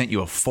 I sent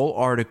you a full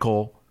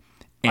article.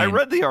 And I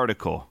read the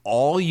article.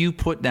 All you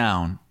put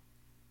down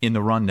in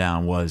the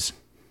rundown was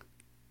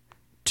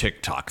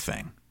TikTok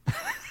thing.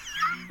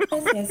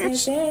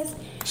 Yes.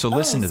 So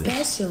listen to this.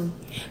 Special.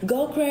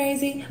 Go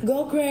crazy.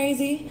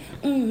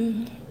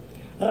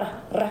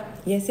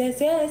 Yes.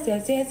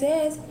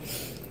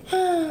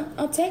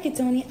 I'll take it,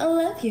 Tony. I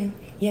love you.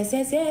 Yes.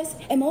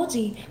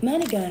 Emoji,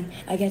 money gun.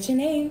 I got your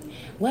name.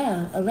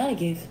 Wow, a lot of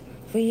gift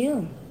for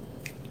you.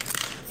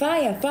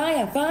 Fire.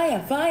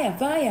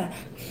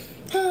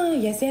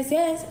 Yes.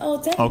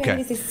 Oh, take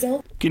Okay. it, baby.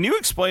 So. Can you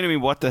explain to me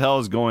what the hell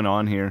is going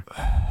on here?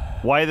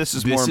 Why this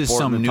is more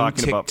important than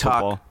talking about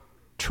football?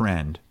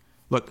 Trend.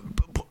 Look,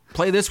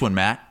 play this one,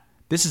 Matt.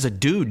 This is a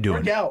dude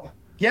doing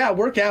it.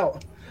 Work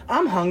out.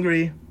 I'm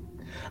hungry.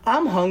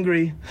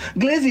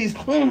 Glizzy's,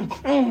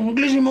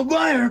 Glizzy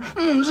McGuire,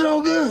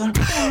 so good.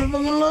 I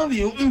fucking love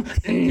you.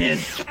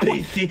 It's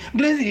spicy.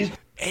 Glizzy's.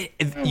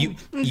 You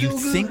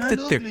think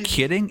that they're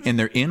kidding and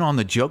they're in on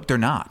the joke? They're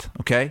not,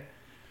 okay?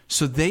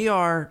 So they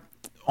are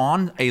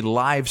on a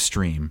live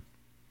stream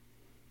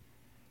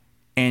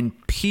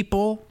and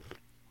people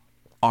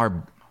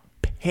are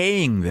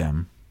paying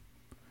them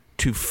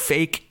to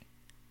fake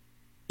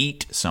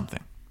eat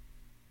something.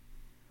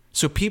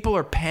 So people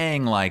are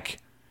paying like,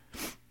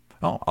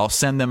 I'll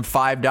send them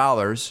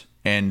 $5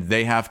 and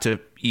they have to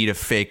eat a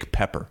fake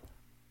pepper.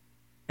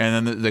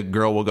 And then the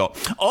girl will go,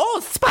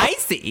 oh,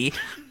 spicy.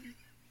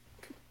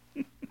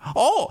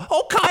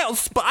 Oh, Kyle,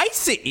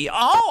 spicy.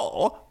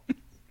 Oh.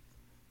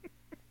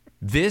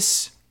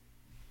 This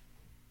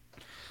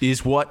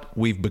is what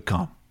we've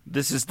become.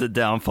 This is the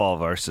downfall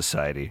of our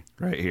society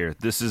right here.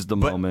 This is the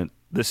moment.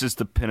 This is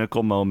the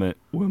pinnacle moment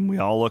when we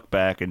all look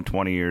back in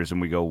 20 years and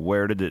we go,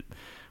 where did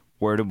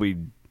we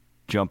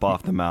jump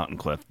off the mountain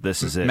cliff?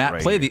 This is it. Matt,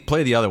 right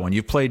play the other one.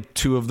 You've played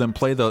two of them.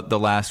 Play the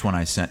last one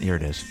I sent. Here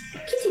it is.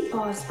 Kitty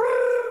paws.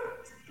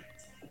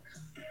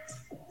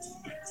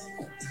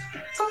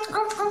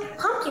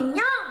 Pumpkin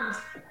yum.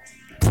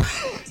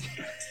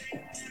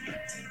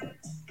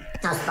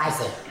 How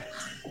spicy.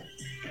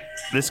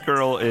 This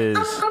girl is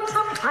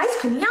Ice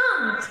cream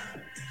yum.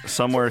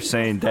 somewhere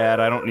saying, Dad,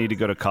 I don't need to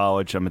go to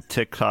college. I'm a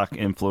TikTok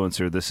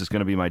influencer. This is going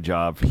to be my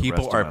job for the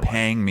People rest of are my life.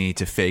 paying me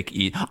to fake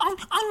eat.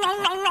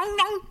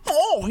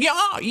 Oh,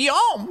 yeah,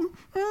 yum.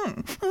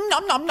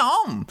 Nom, nom,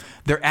 nom.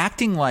 They're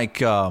acting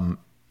like,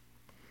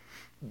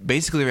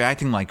 basically they're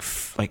acting like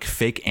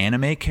fake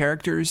anime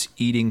characters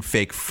eating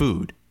fake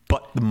food.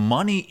 But the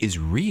money is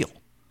real.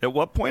 At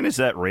what point is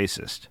that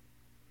racist?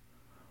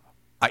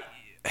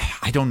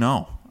 I don't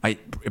know.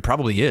 It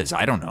probably is.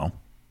 I don't know.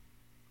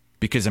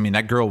 Because, I mean,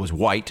 that girl was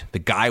white. The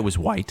guy was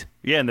white.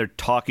 Yeah, and they're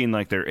talking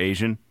like they're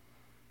Asian.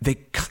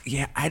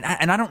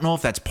 And I don't know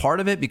if that's part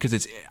of it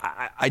because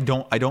I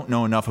don't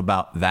know enough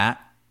about that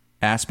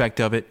aspect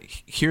of it.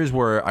 Here's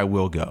where I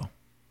will go.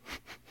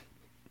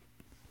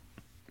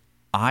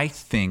 I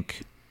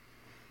think,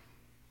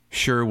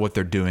 sure, what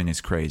they're doing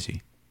is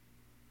crazy.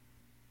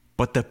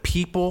 But the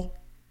people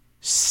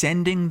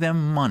sending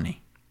them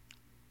money,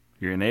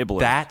 you're enabling.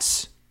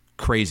 That's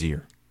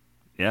crazier.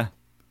 Yeah.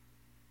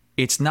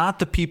 It's not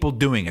the people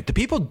doing it. The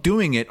people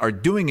doing it are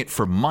doing it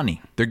for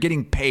money. They're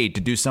getting paid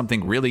to do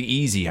something really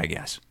easy, I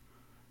guess.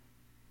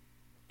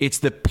 It's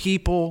the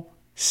people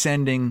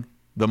sending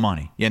the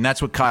money. Yeah, and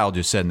that's what Kyle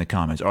just said in the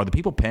comments. Are the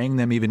people paying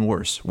them even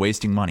worse?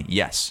 Wasting money?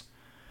 Yes.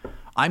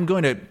 I'm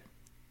going to...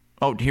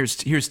 Oh, here's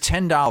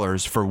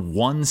 $10 for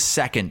 1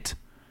 second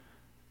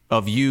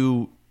of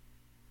you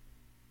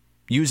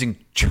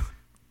using...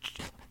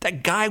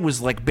 That guy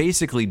was like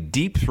basically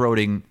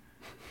deep-throating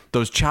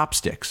those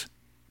chopsticks.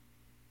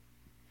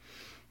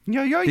 Did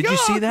you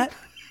see that?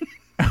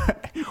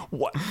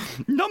 What?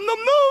 Nom, nom,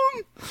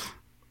 nom.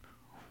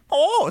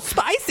 Oh,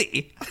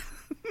 spicy.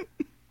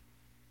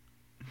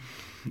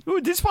 Ooh,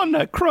 this one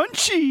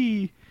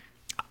crunchy.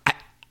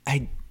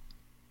 And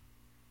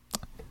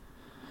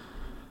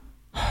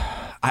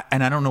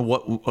I don't know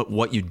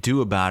what you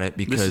do about it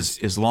because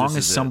as long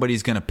as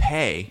somebody's going to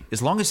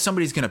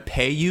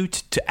pay you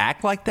to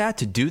act like that,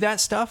 to do that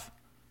stuff.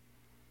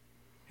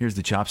 Here's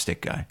the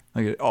chopstick guy.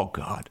 Oh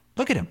God,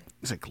 look at him.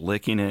 He's like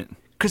licking it.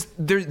 Because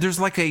there's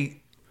like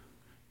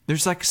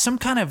some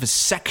kind of a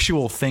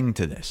sexual thing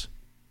to this.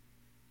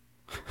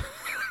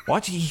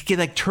 Watch, he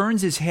like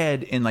turns his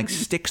head and like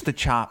sticks the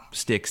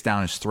chopsticks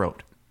down his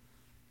throat.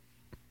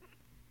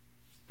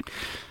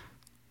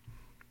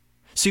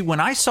 See, when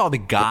I saw the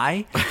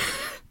guy,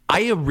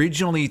 I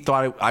originally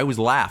thought I was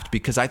laughed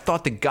because I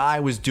thought the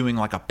guy was doing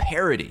like a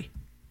parody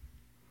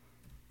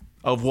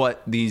of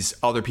what these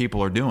other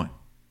people are doing.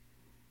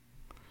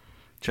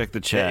 Check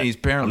the chat. He's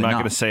apparently I'm not not.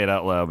 going to say it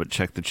out loud, but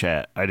check the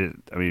chat.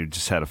 You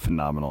just had a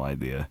phenomenal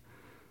idea.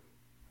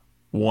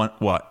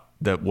 What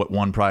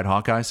One Pride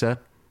Hawkeye said?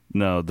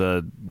 No,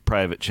 the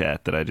private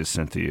chat that I just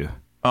sent to you.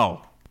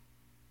 Oh,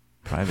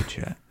 private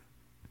chat.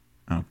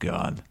 Oh,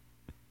 God.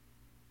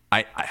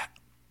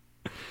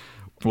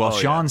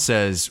 Sean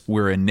says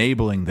we're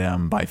enabling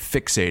them by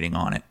fixating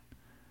on it.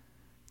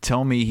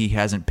 Tell me he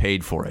hasn't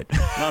paid for it.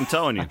 No, I'm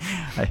telling you.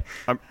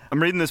 I'm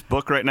reading this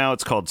book right now.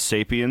 It's called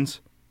Sapiens.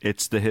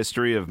 It's the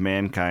history of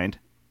mankind.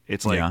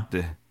 It's like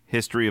the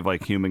history of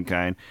like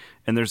humankind.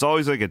 And there's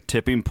always like a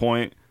tipping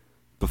point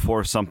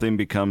before something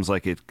becomes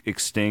like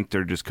extinct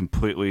or just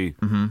completely.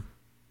 Mm-hmm.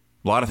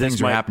 A lot of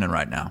things are happening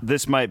right now.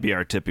 This might be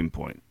our tipping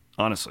point,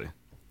 honestly.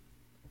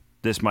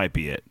 This might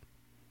be it.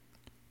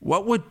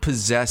 What would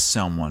possess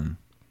someone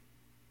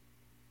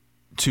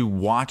to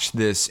watch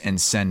this and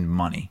send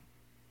money?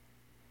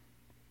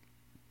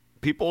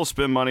 People will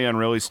spend money on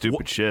really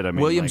stupid shit. I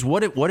mean, Williams,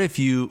 what if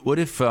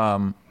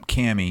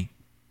Cammy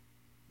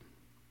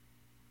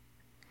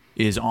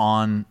is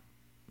on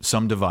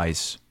some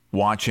device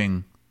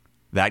watching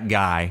that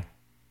guy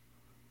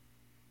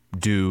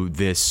do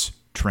this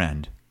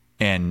trend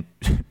and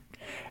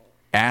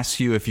asks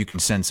you if you can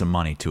send some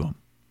money to him?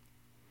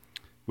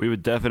 We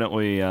would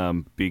definitely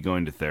be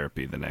going to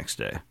therapy the next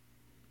day.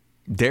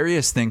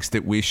 Darius thinks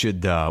that we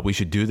should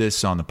do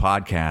this on the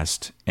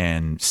podcast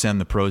and send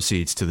the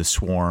proceeds to the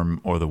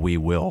Swarm or the We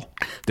Will,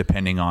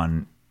 depending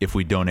on if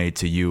we donate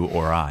to you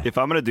or I. If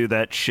I'm going to do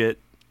that shit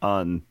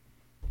on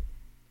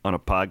a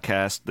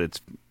podcast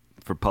that's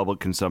for public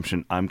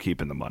consumption, I'm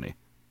keeping the money.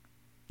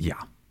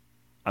 Yeah.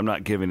 I'm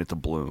not giving it to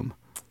Bloom.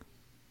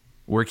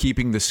 We're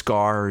keeping the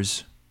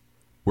scars.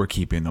 We're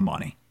keeping the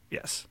money.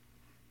 Yes.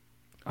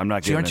 I'm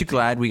not giving aren't you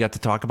glad we got to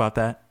talk about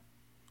that?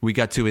 We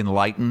got to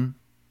enlighten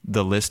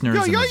the listeners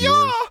and the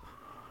viewers.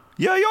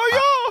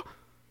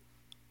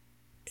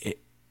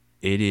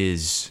 It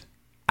is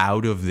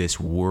out of this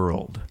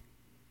world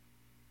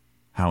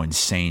how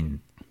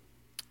insane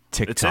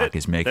TikTok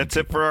is making That's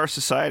it for our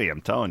society,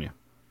 I'm telling you.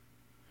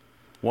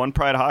 One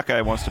Pride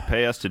Hawkeye wants to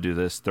pay us to do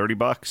this,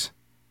 $30.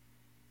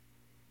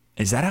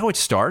 Is that how it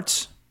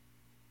starts?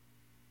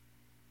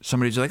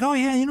 Somebody's like, "Oh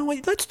yeah, you know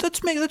what? Let's do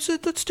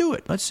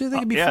it. Let's see if they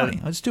can be funny.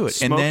 Let's do it."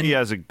 Smokey and then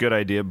has a good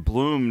idea.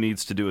 Bloom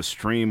needs to do a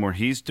stream where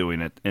he's doing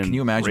it and can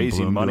you imagine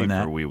raising Bloom money doing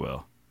that? for We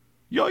Will.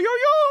 Yo!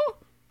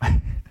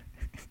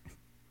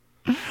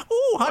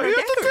 Oh, I hit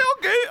the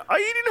tailgate. I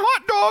eating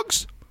hot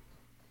dogs.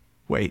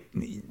 Wait,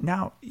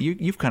 now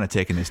you've kind of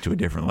taken this to a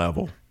different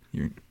level.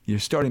 You're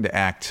starting to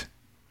act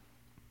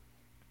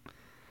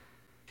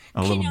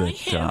a little bit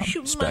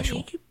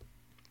special.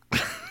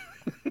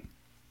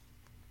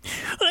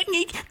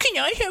 Can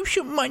I have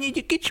some money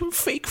to get some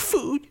fake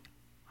food?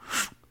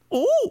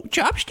 Oh,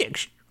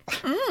 chopsticks.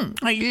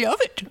 I love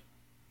it.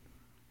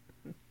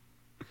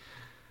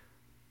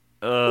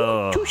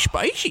 Too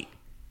spicy.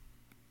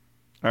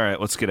 All right,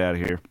 let's get out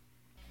of here.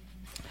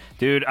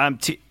 Dude, I'm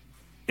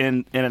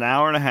in an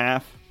hour and a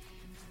half,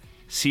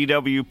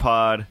 CW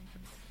pod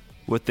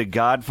with the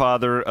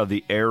godfather of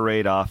the air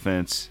raid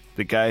offense,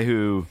 the guy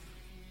who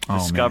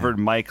discovered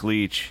Mike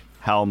Leach.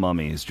 Hal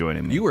Mummy is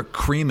joining me. You were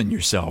creaming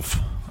yourself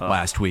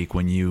last week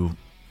when you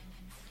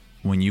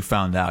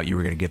found out you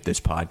were going to get this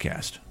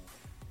podcast.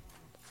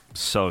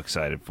 So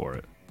excited for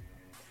it.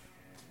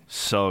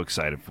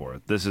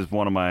 This is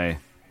one of my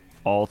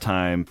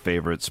all-time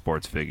favorite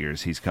sports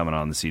figures. He's coming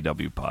on the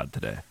CW pod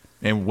today.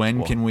 And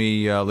when can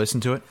we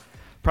listen to it?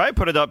 Probably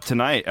put it up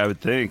tonight, I would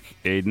think,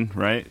 Aiden,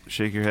 right?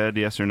 Shake your head,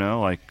 yes or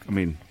no? I don't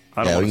want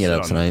to sit on get it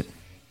up tonight.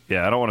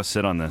 Yeah, I don't want to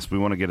sit on this. We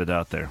want to get it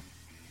out there.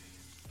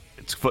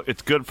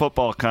 It's good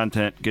football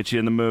content. Get you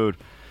in the mood.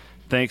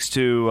 Thanks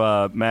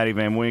to Maddie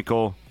Van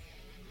Winkle,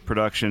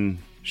 production.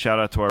 Shout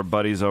out to our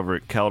buddies over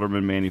at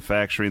Kelderman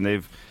Manufacturing.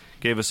 They've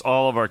gave us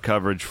all of our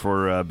coverage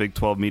for Big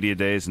 12 Media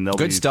Days, and they'll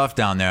good stuff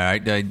down there. I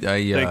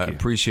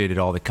appreciated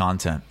all the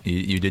content.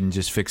 You didn't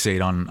just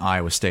fixate on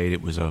Iowa State.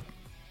 It was a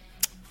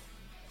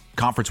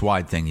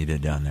conference-wide thing you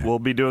did down there. We'll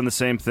be doing the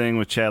same thing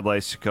with Chad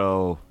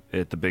Leisico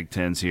at the Big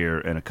Tens here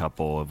in a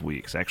couple of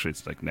weeks. Actually,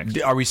 it's like next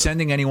week. Are we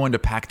sending anyone to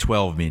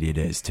Pac-12 Media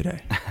Days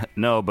today?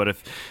 No, but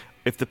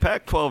if the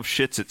Pac-12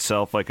 shits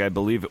itself like I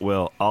believe it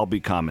will, I'll be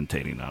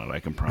commentating on it,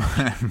 I can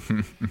promise.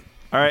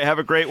 All right, have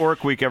a great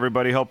work week,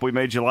 everybody. Hope we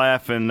made you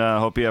laugh, and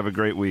hope you have a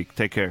great week.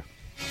 Take care.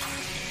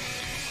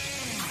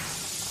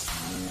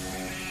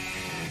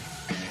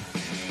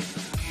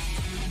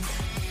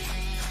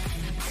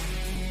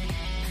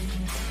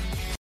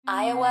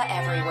 Iowa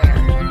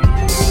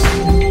Everywhere.